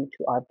do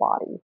to our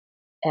body.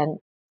 And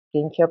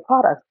skincare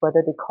products,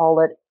 whether they call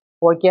it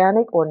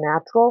organic or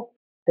natural,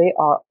 they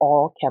are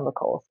all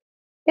chemicals.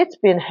 It's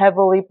been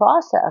heavily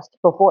processed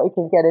before it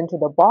can get into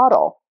the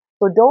bottle.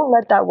 So don't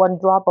let that one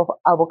drop of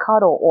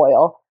avocado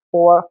oil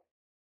or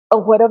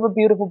whatever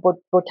beautiful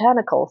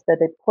botanicals that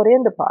they put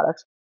in the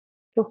products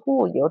to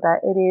fool you that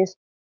it is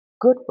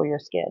good for your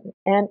skin.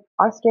 And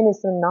our skin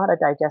is not a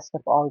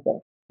digestive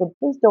organ. So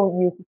please don't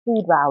use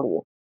food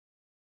value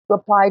to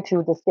apply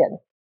to the skin.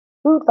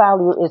 Food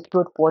value is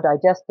good for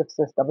digestive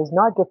system. It's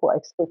not good for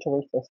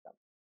excretory system.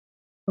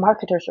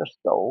 Marketers are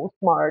so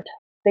smart.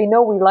 They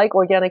know we like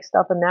organic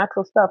stuff and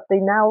natural stuff. They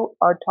now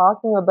are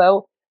talking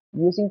about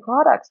using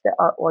products that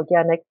are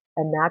organic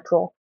and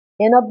natural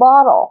in a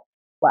bottle.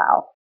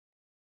 Wow.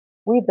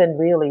 We've been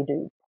really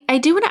duped. I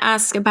do want to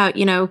ask about,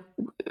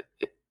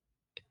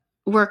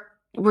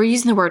 we're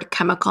using the word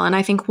chemical, and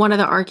I think one of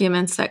the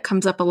arguments that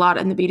comes up a lot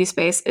in the beauty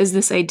space is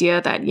this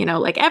idea that,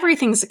 like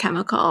everything's a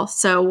chemical.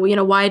 So,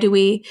 why do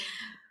we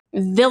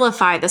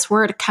vilify this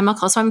word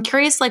chemical? So I'm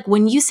curious, like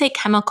when you say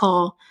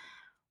chemical,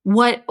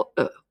 what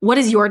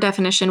is your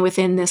definition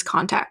within this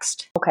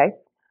context? Okay.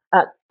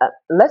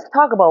 Let's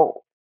talk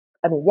about,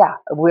 yeah,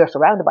 we're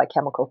surrounded by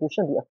chemicals. We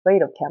shouldn't be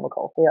afraid of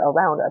chemicals. They're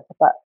around us.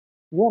 But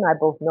you and I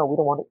both know we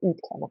don't want to eat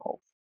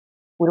chemicals.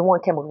 We don't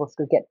want chemicals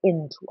to get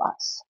into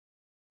us.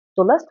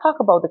 So let's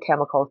talk about the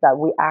chemicals that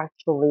we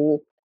actually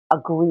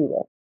agree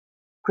with.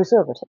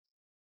 Preservatives.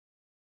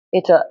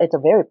 It's a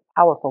very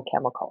powerful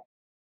chemical.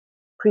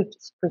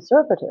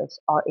 Preservatives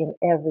are in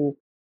every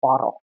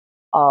bottle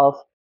of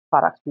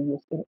products we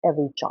use, in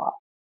every jar.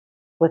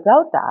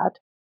 Without that,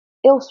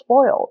 it'll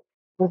spoil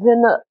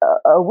within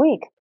a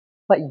week.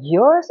 But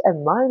yours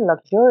and my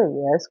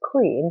luxurious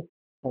cream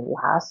can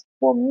last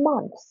for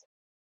months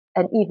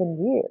and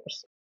even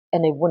years,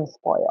 and they wouldn't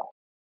spoil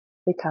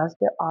because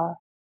there are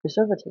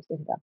preservatives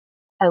in them.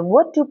 And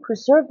what do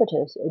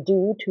preservatives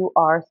do to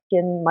our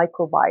skin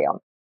microbiome?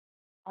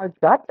 Our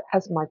gut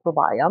has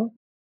microbiome.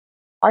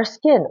 Our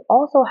skin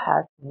also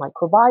has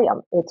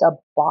microbiome. It's a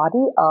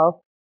body of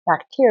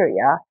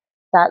bacteria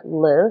that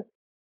live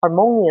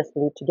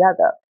harmoniously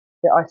together.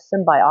 There are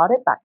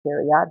symbiotic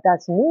bacteria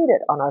that's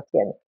needed on our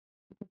skin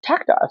to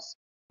protect us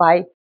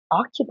by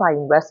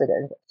occupying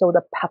residence so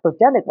the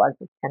pathogenic ones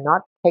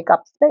cannot take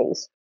up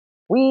space.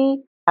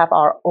 We have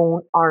our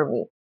own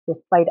army to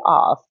fight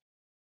off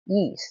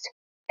yeast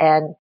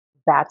and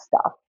bad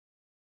stuff.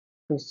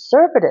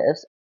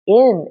 Preservatives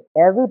in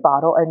every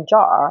bottle and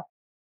jar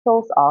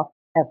kills off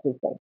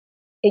everything.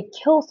 It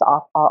kills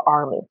off our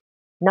army.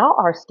 Now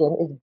our skin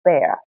is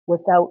bare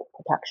without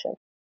protection.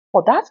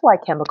 Well, that's why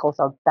chemicals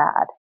are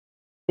bad,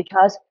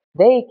 because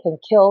they can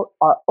kill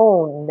our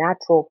own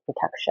natural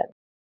protection.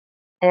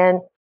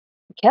 And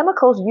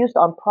chemicals used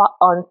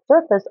on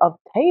surface of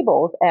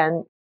tables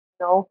and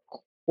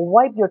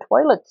wipe your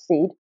toilet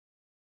seat,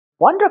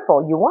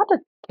 wonderful. You want to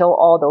kill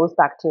all those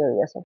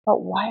bacteria,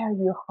 but why are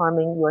you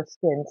harming your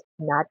skin's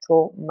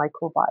natural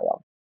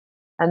microbiome?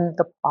 And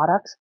the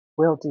products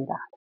will do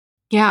that.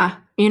 Yeah.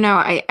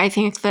 I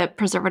think the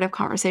preservative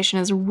conversation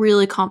is a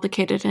really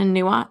complicated and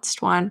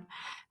nuanced one.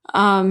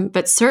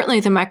 But certainly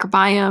the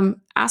microbiome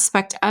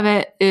aspect of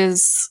it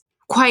is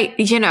quite,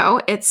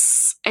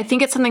 I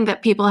think it's something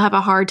that people have a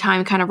hard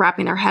time kind of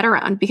wrapping their head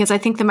around, because I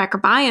think the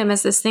microbiome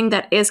is this thing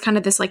that is kind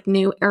of this like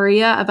new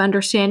area of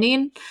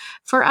understanding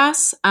for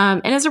us,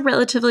 and is a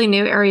relatively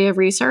new area of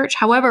research.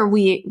 However,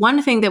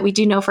 one thing that we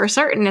do know for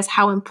certain is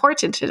how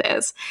important it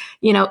is.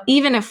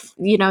 Even if,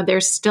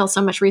 there's still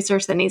so much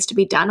research that needs to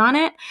be done on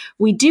it,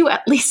 we do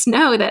at least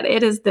know that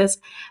it is this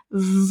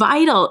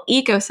vital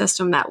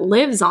ecosystem that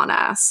lives on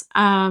us.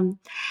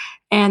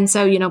 And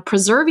so,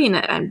 preserving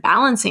it and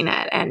balancing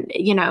it and,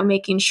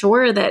 making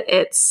sure that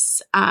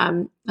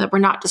that we're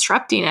not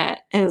disrupting it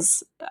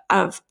is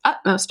of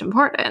utmost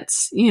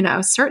importance.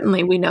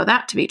 Certainly we know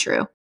that to be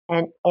true.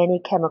 And any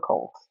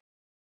chemicals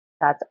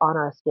that's on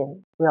our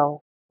skin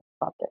will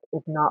disrupt it,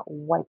 if not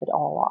wipe it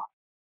all off.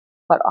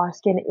 But our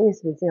skin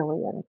is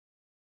resilient.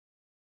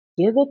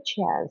 Give it a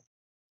chance.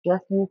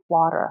 Just use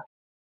water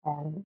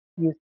and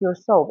use pure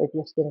soap if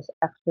your skin is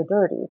extra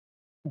dirty.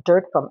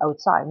 Dirt from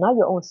outside, not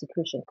your own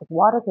secretion, because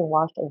water can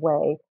wash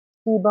away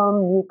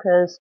sebum,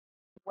 mucus,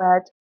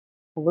 sweat,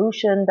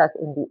 pollution that's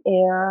in the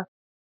air,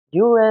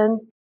 urine,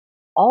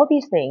 all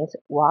these things.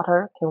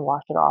 Water can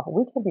wash it off.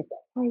 We can be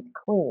quite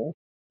clean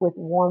with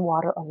warm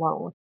water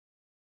alone.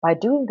 By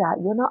doing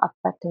that, you're not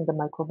affecting the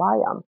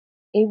microbiome.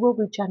 It will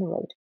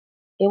regenerate.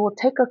 It will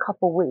take a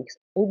couple weeks.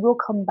 It will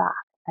come back,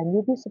 and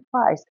you'll be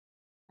surprised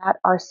that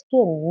our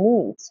skin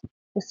needs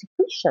the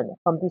secretion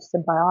from these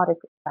symbiotic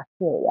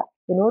bacteria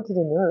in order to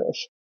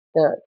nourish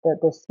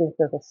the skin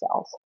surface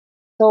cells.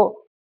 So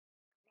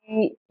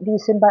the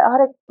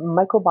symbiotic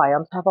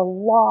microbiomes have a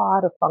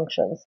lot of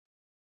functions.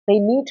 They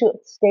need to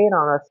stay on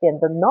our skin.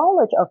 The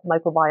knowledge of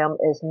microbiome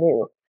is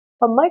new,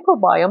 but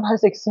microbiome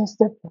has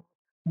existed for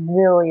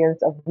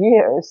millions of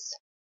years.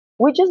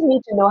 We just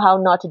need to know how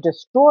not to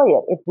destroy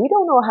it. If we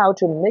don't know how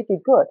to make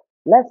it good,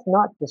 let's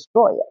not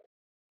destroy it.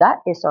 That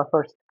is our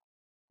first step.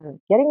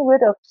 Getting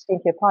rid of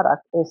skincare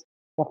products is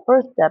the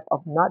first step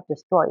of not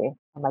destroying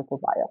a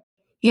microbiome.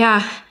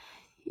 Yeah.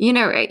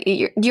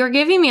 You're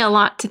giving me a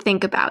lot to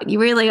think about.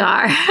 You really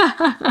are.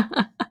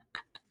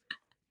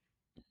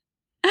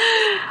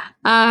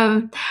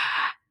 um,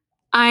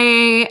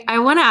 I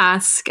want to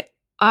ask.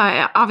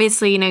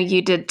 Obviously,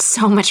 you did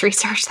so much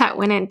research that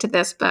went into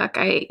this book.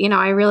 I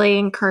really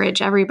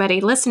encourage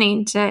everybody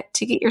listening to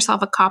get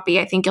yourself a copy.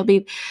 I think you'll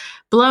be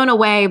blown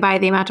away by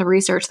the amount of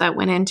research that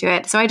went into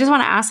it. So I just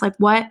want to ask, like,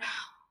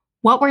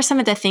 what were some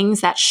of the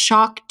things that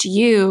shocked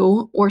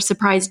you or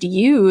surprised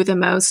you the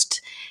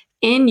most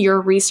in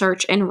your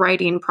research and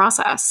writing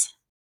process?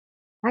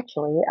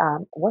 Actually,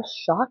 what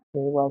shocked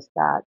me was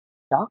that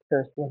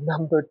doctors were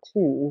number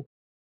two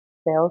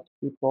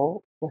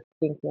salespeople with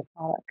skincare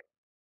products.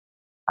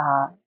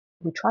 Uh,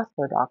 we trust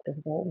our doctors.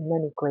 There are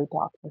many great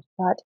doctors,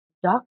 but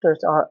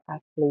doctors are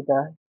actually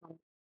the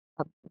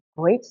a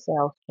great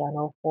sales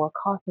channel for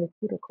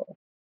cosmeceuticals.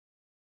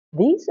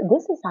 This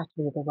is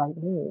actually the right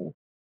name.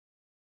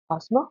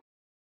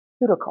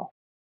 Cosmeceutical.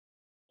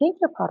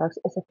 Skincare products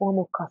is a form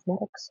of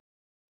cosmetics.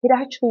 It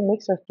actually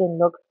makes our skin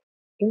look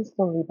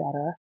instantly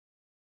better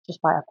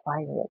just by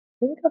applying it.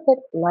 Think of it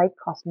like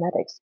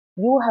cosmetics.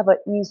 You will have an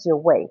easier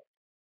way.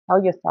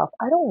 Tell yourself,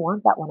 I don't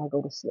want that when I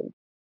go to sleep.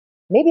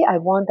 Maybe I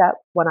want that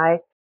when I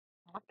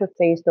have to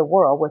face the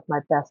world with my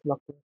best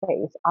looking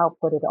face. I'll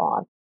put it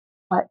on.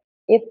 But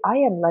if I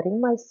am letting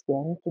my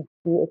skin to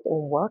do its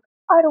own work,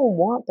 I don't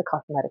want the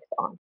cosmetics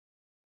on.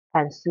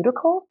 And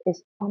pharmaceutical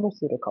is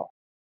pharmaceutical.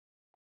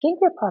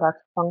 Skincare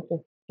products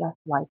function just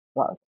like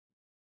drugs.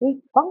 They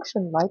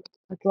function like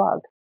a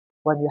drug.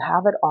 When you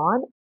have it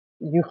on,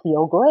 you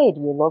feel great,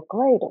 you look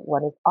great.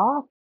 When it's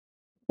off,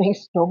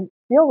 things don't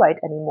feel right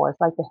anymore.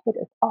 It's like the hit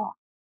is off.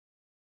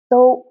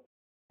 So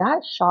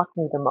that shocked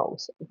me the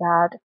most,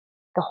 that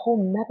the whole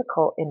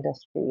medical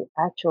industry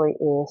actually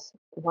is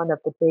one of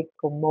the big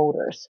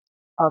promoters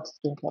of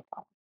skincare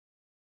products.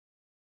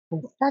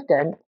 And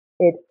second,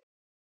 it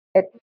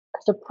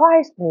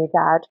surprised me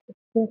that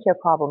skincare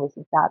problem is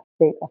that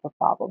big of a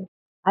problem.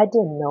 I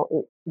didn't know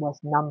it was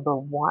number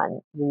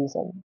one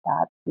reason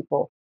that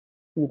people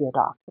see their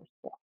doctors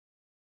for.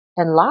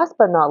 And last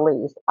but not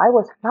least, I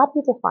was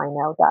happy to find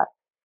out that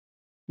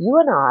you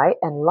and I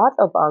and lots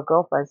of our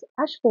girlfriends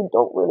actually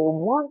don't really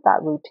want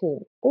that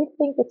routine. They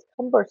think it's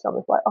cumbersome.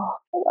 It's like, oh,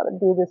 I gotta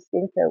do this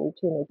skincare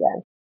routine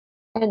again.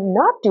 And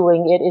not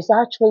doing it is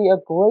actually a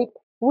great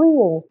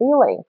freeing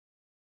feeling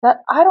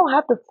that I don't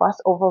have to fuss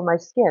over my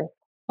skin.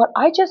 But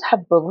I just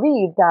have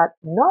believed that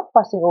not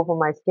fussing over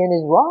my skin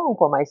is wrong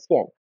for my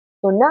skin.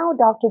 So now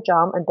Dr.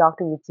 Jam and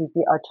Dr.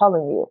 Yuet are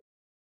telling you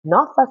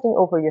not fussing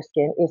over your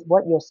skin is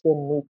what your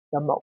skin needs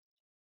the most.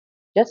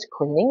 Just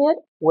cleaning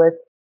it with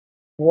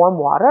warm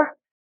water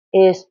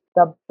is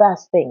the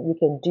best thing you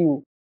can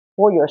do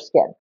for your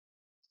skin.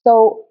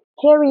 So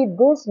carry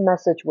this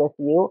message with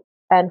you,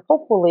 and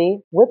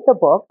hopefully with the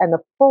book and the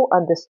full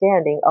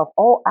understanding of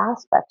all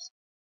aspects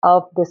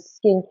of the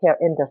skincare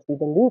industry,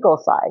 the legal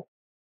side,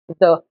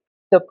 the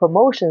the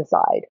promotion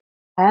side,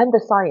 and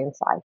the science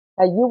side,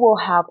 that you will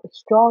have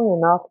strong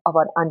enough of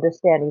an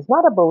understanding. It's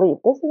not a belief.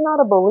 This is not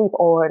a belief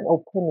or an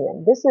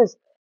opinion. This is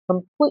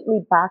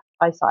completely backed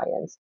by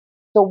science.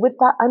 So with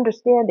that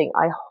understanding,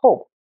 I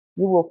hope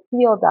you will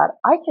feel that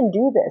I can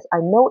do this. I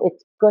know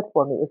it's good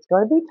for me. It's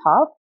going to be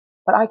tough,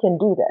 but I can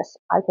do this.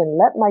 I can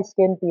let my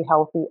skin be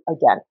healthy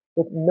again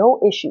with no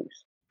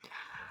issues.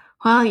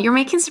 Well, you're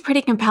making some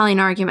pretty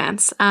compelling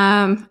arguments.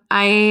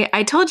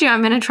 I told you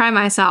I'm gonna try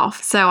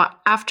myself. So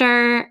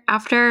after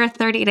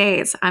 30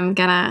 days, I'm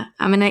gonna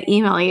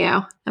email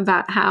you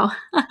about how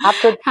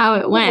After how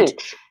it went. 2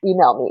 weeks,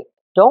 email me.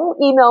 Don't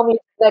email me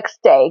the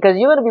next day because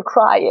you're going to be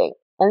crying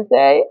and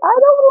say, I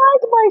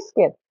don't like my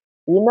skin.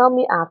 Email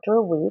me after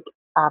a week,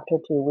 after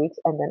 2 weeks,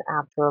 and then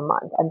after a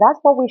month. And that's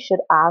what we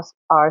should ask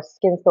our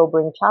Skin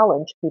Sobering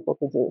Challenge people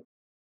to do.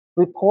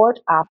 Report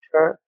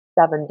after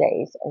 7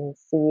 days and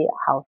see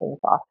how things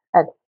are.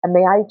 And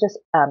may I just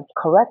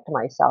correct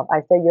myself?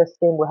 I said your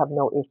skin will have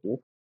no issues.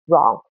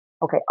 Wrong.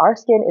 Okay, our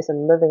skin is a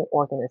living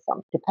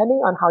organism.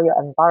 Depending on how your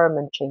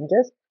environment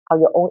changes, how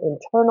your own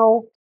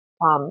internal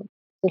um,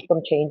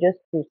 system changes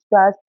through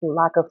stress, through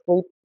lack of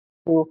sleep,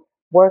 through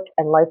work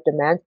and life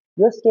demands,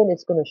 your skin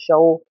is going to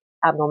show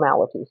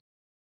abnormalities.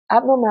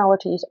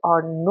 Abnormalities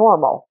are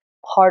normal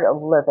part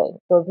of living.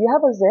 So if you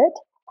have a zit,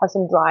 have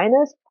some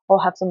dryness,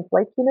 or have some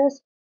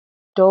flakiness,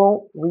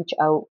 don't reach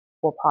out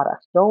for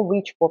products. Don't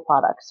reach for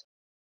products.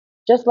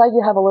 Just like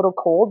you have a little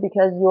cold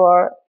because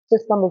your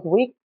system is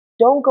weak,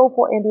 don't go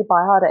for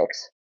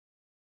antibiotics.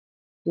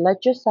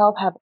 Let yourself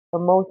have the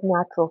most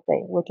natural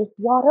thing, which is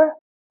water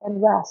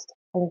and rest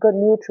and good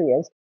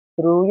nutrients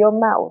through your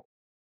mouth.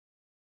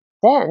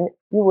 Then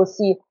you will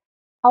see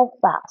how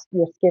fast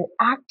your skin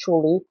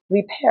actually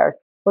repaired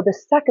for the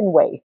second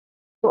wave.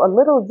 So a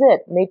little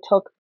zit may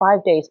take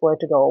 5 days for it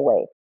to go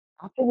away.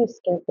 After your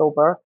skin's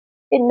sober,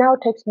 it now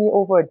takes me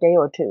over a day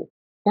or two.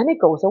 Then it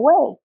goes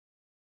away.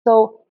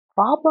 So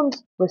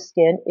problems with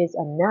skin is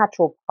a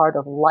natural part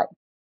of life.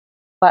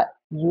 But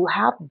you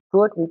have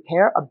good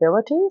repair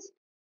abilities,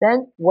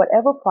 then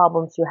whatever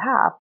problems you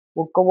have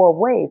will go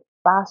away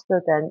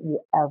faster than you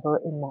ever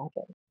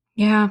imagined.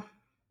 Yeah.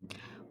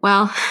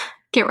 Well,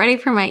 get ready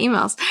for my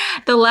emails.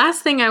 The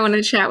last thing I want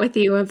to chat with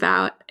you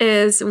about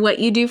is what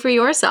you do for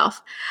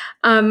yourself.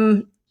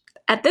 Um,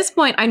 at this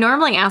point, I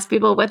normally ask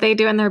people what they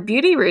do in their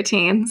beauty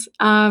routines.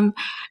 But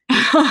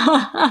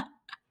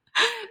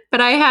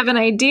I have an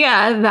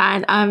idea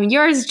that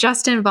yours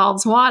just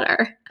involves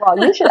water. Well,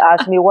 you should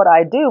ask me what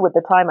I do with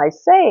the time I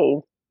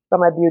save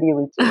from my beauty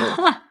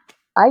routine.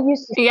 I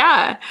used to,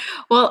 Yeah.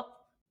 Well,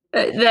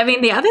 I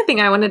mean, the other thing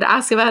I wanted to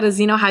ask about is,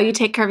 how you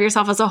take care of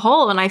yourself as a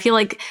whole. And I feel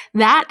like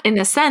that, in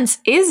a sense,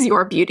 is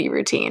your beauty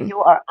routine, you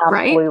are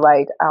right? absolutely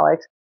right,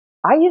 Alex.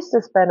 I used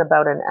to spend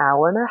about an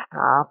hour and a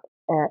half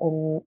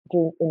in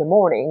the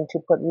morning to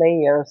put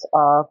layers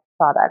of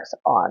products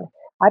on.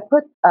 I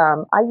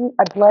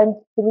blend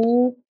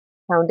three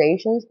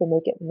foundations to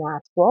make it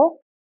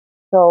natural.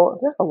 So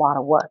there's a lot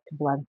of work to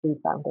blend three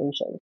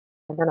foundations.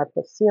 And then I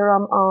put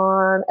serum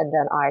on, and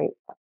then I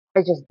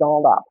just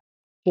doll up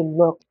to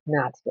look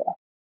natural.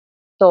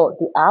 So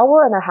the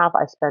hour and a half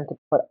I spend to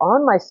put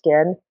on my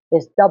skin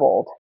is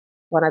doubled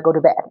when I go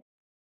to bed.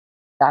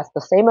 That's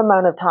the same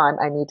amount of time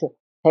I need to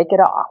take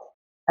it off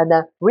and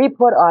then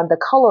re-put on the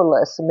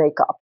colorless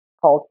makeup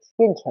called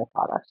skincare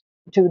products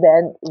to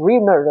then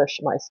re-nourish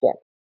my skin.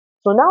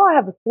 So now I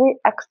have 3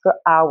 extra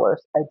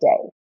hours a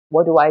day.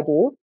 What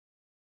do?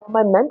 For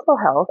my mental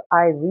health,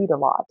 I read a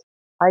lot.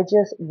 I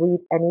just read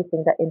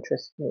anything that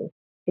interests me.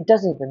 It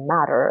doesn't even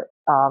matter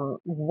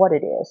what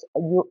it is.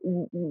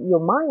 Your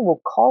mind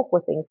will call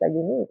for things that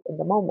you need in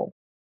the moment.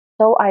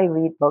 So I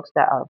read books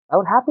that are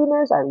about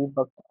happiness. I read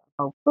books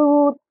about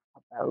food,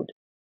 about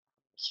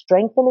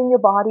strengthening your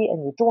body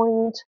and your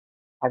joints.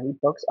 I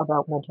read books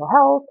about mental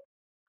health.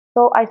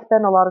 So I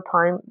spend a lot of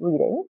time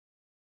reading.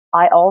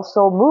 I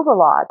also move a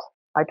lot.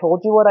 I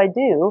told you what I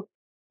do.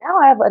 Now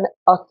I have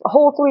a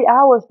whole 3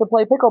 hours to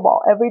play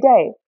pickleball every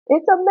day.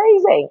 It's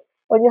amazing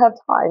when you have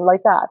time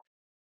like that.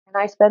 And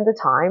I spend the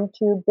time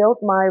to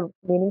build my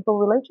meaningful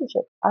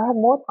relationships. I have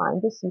more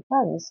time to see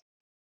friends,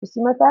 to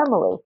see my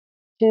family,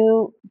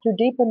 to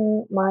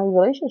deepen my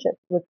relationships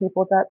with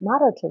people that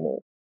matter to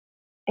me.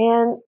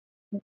 And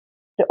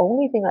the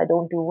only thing I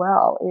don't do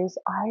well is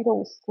I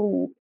don't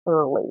sleep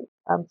early.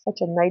 I'm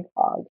such a night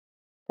hog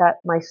that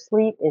my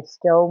sleep is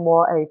still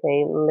more of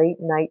a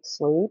late night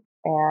sleep,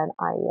 and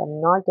I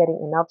am not getting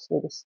enough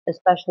sleep,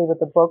 especially with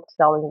the book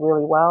selling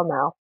really well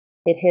now.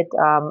 It hit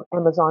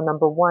Amazon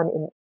 #1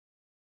 in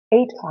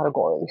 8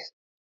 categories,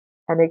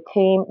 and it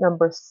came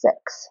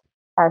 #6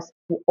 as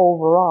the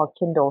overall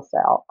Kindle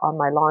sale on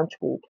my launch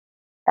week.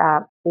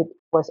 It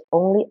was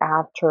only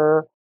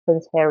after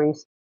Prince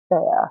Harry's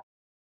Fair.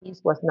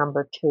 His was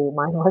 #2,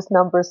 mine was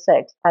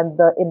 #6, and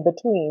the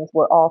in-betweens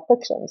were all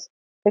fictions.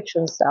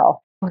 Fiction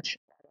sell much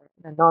better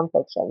than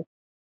nonfiction.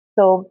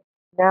 So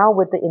now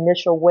with the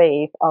initial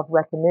wave of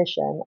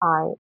recognition,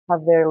 I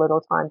have very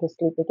little time to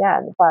sleep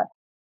again. But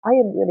I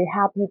am really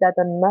happy that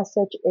the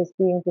message is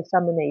being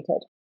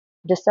disseminated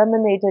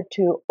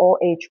to all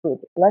age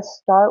groups. Let's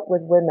start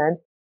with women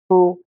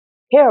who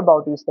care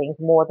about these things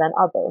more than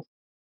others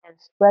and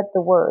spread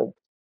the word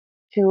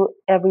to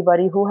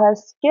everybody who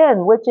has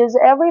skin, which is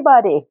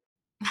everybody.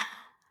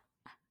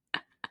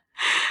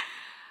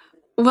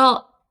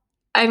 Well,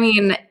 I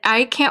mean,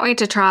 I can't wait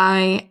to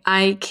try.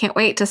 I can't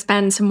wait to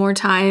spend some more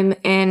time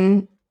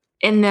in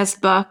this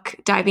book,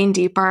 diving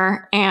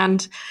deeper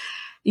and,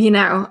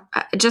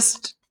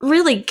 just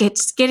really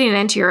getting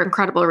into your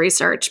incredible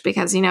research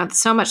because,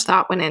 so much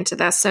thought went into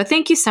this. So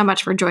thank you so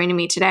much for joining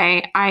me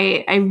today.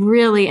 I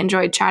really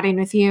enjoyed chatting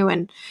with you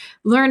and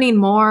learning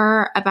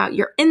more about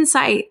your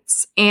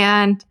insights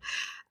and,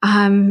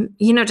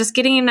 just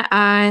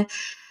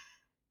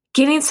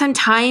getting some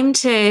time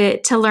to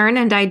learn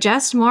and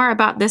digest more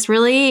about this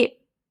really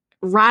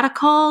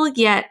radical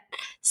yet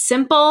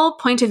simple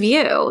point of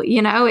view.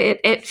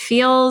 It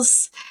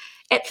feels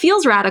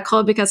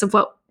radical because of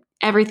what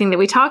everything that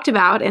we talked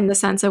about in the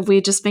sense of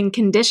we've just been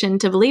conditioned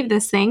to believe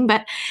this thing,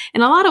 but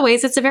in a lot of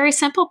ways it's a very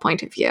simple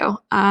point of view.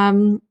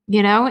 And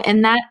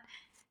that,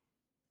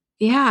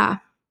 yeah,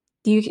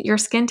 your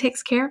skin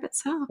takes care of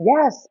itself.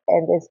 Yes,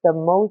 and it's the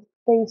most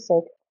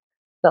basic,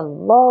 the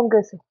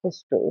longest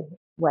history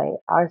way.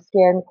 Our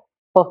skin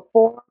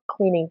before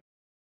cleaning,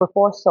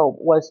 before soap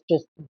was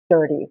just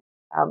dirty.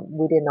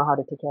 We didn't know how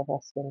to take care of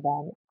our skin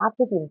then.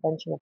 After the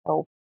invention of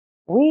soap,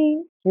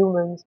 we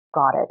humans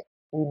got it.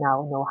 We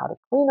now know how to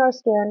clean our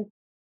skin,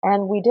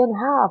 and we didn't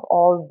have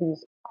all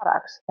these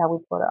products that we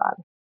put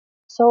on.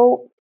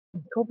 So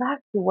go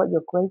back to what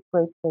your great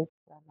great great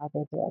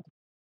grandmother did.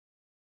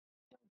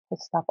 Put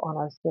stuff on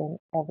our skin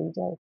every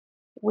day.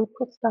 We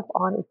put stuff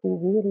on if we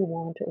really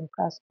want to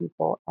impress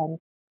people and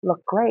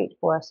look great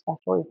for a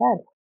special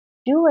event.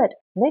 Do it.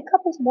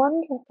 Makeup is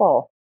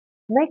wonderful.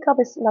 Makeup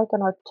is like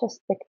an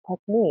artistic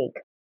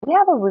technique. We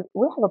have a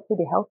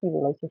pretty healthy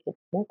relationship with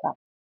makeup.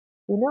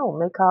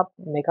 Makeup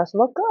make us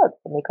look good.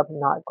 But makeup is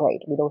not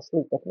great. We don't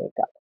sleep with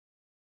makeup.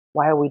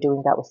 Why are we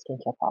doing that with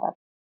skincare products?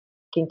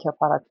 Skincare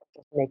products are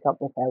just makeup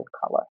without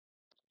color,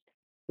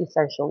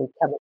 essentially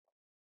chemical.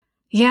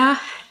 Yeah.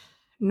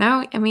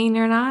 No, I mean,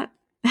 you're not.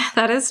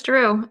 That is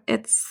true.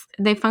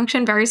 They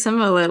function very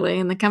similarly,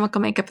 and the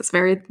chemical makeup is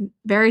very,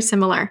 very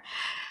similar.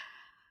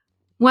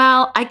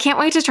 Well, I can't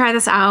wait to try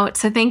this out.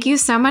 So thank you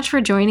so much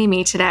for joining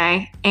me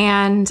today.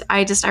 And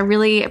I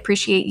really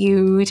appreciate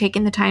you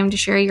taking the time to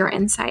share your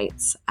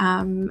insights.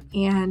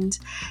 And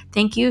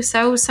thank you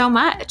so, so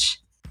much.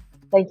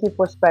 Thank you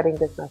for spreading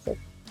this message,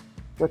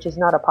 which is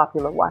not a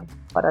popular one,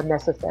 but a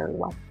necessary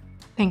one.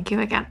 Thank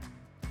you again.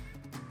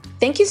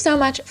 Thank you so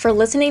much for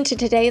listening to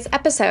today's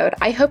episode.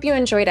 I hope you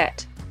enjoyed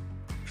it.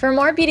 For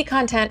more beauty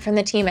content from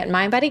the team at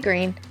Mind Body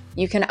Green,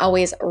 you can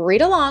always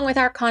read along with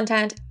our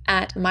content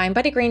at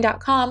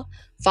mindbodygreen.com,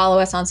 follow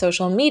us on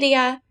social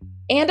media,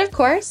 and of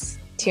course,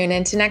 tune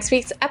in to next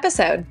week's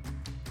episode.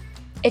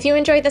 If you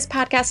enjoyed this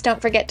podcast,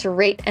 don't forget to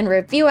rate and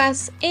review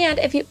us. And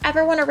if you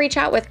ever want to reach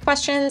out with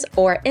questions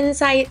or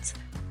insights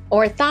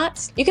or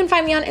thoughts, you can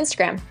find me on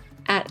Instagram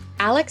at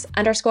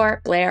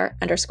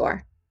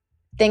Alex_Blair_.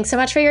 Thanks so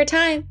much for your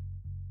time.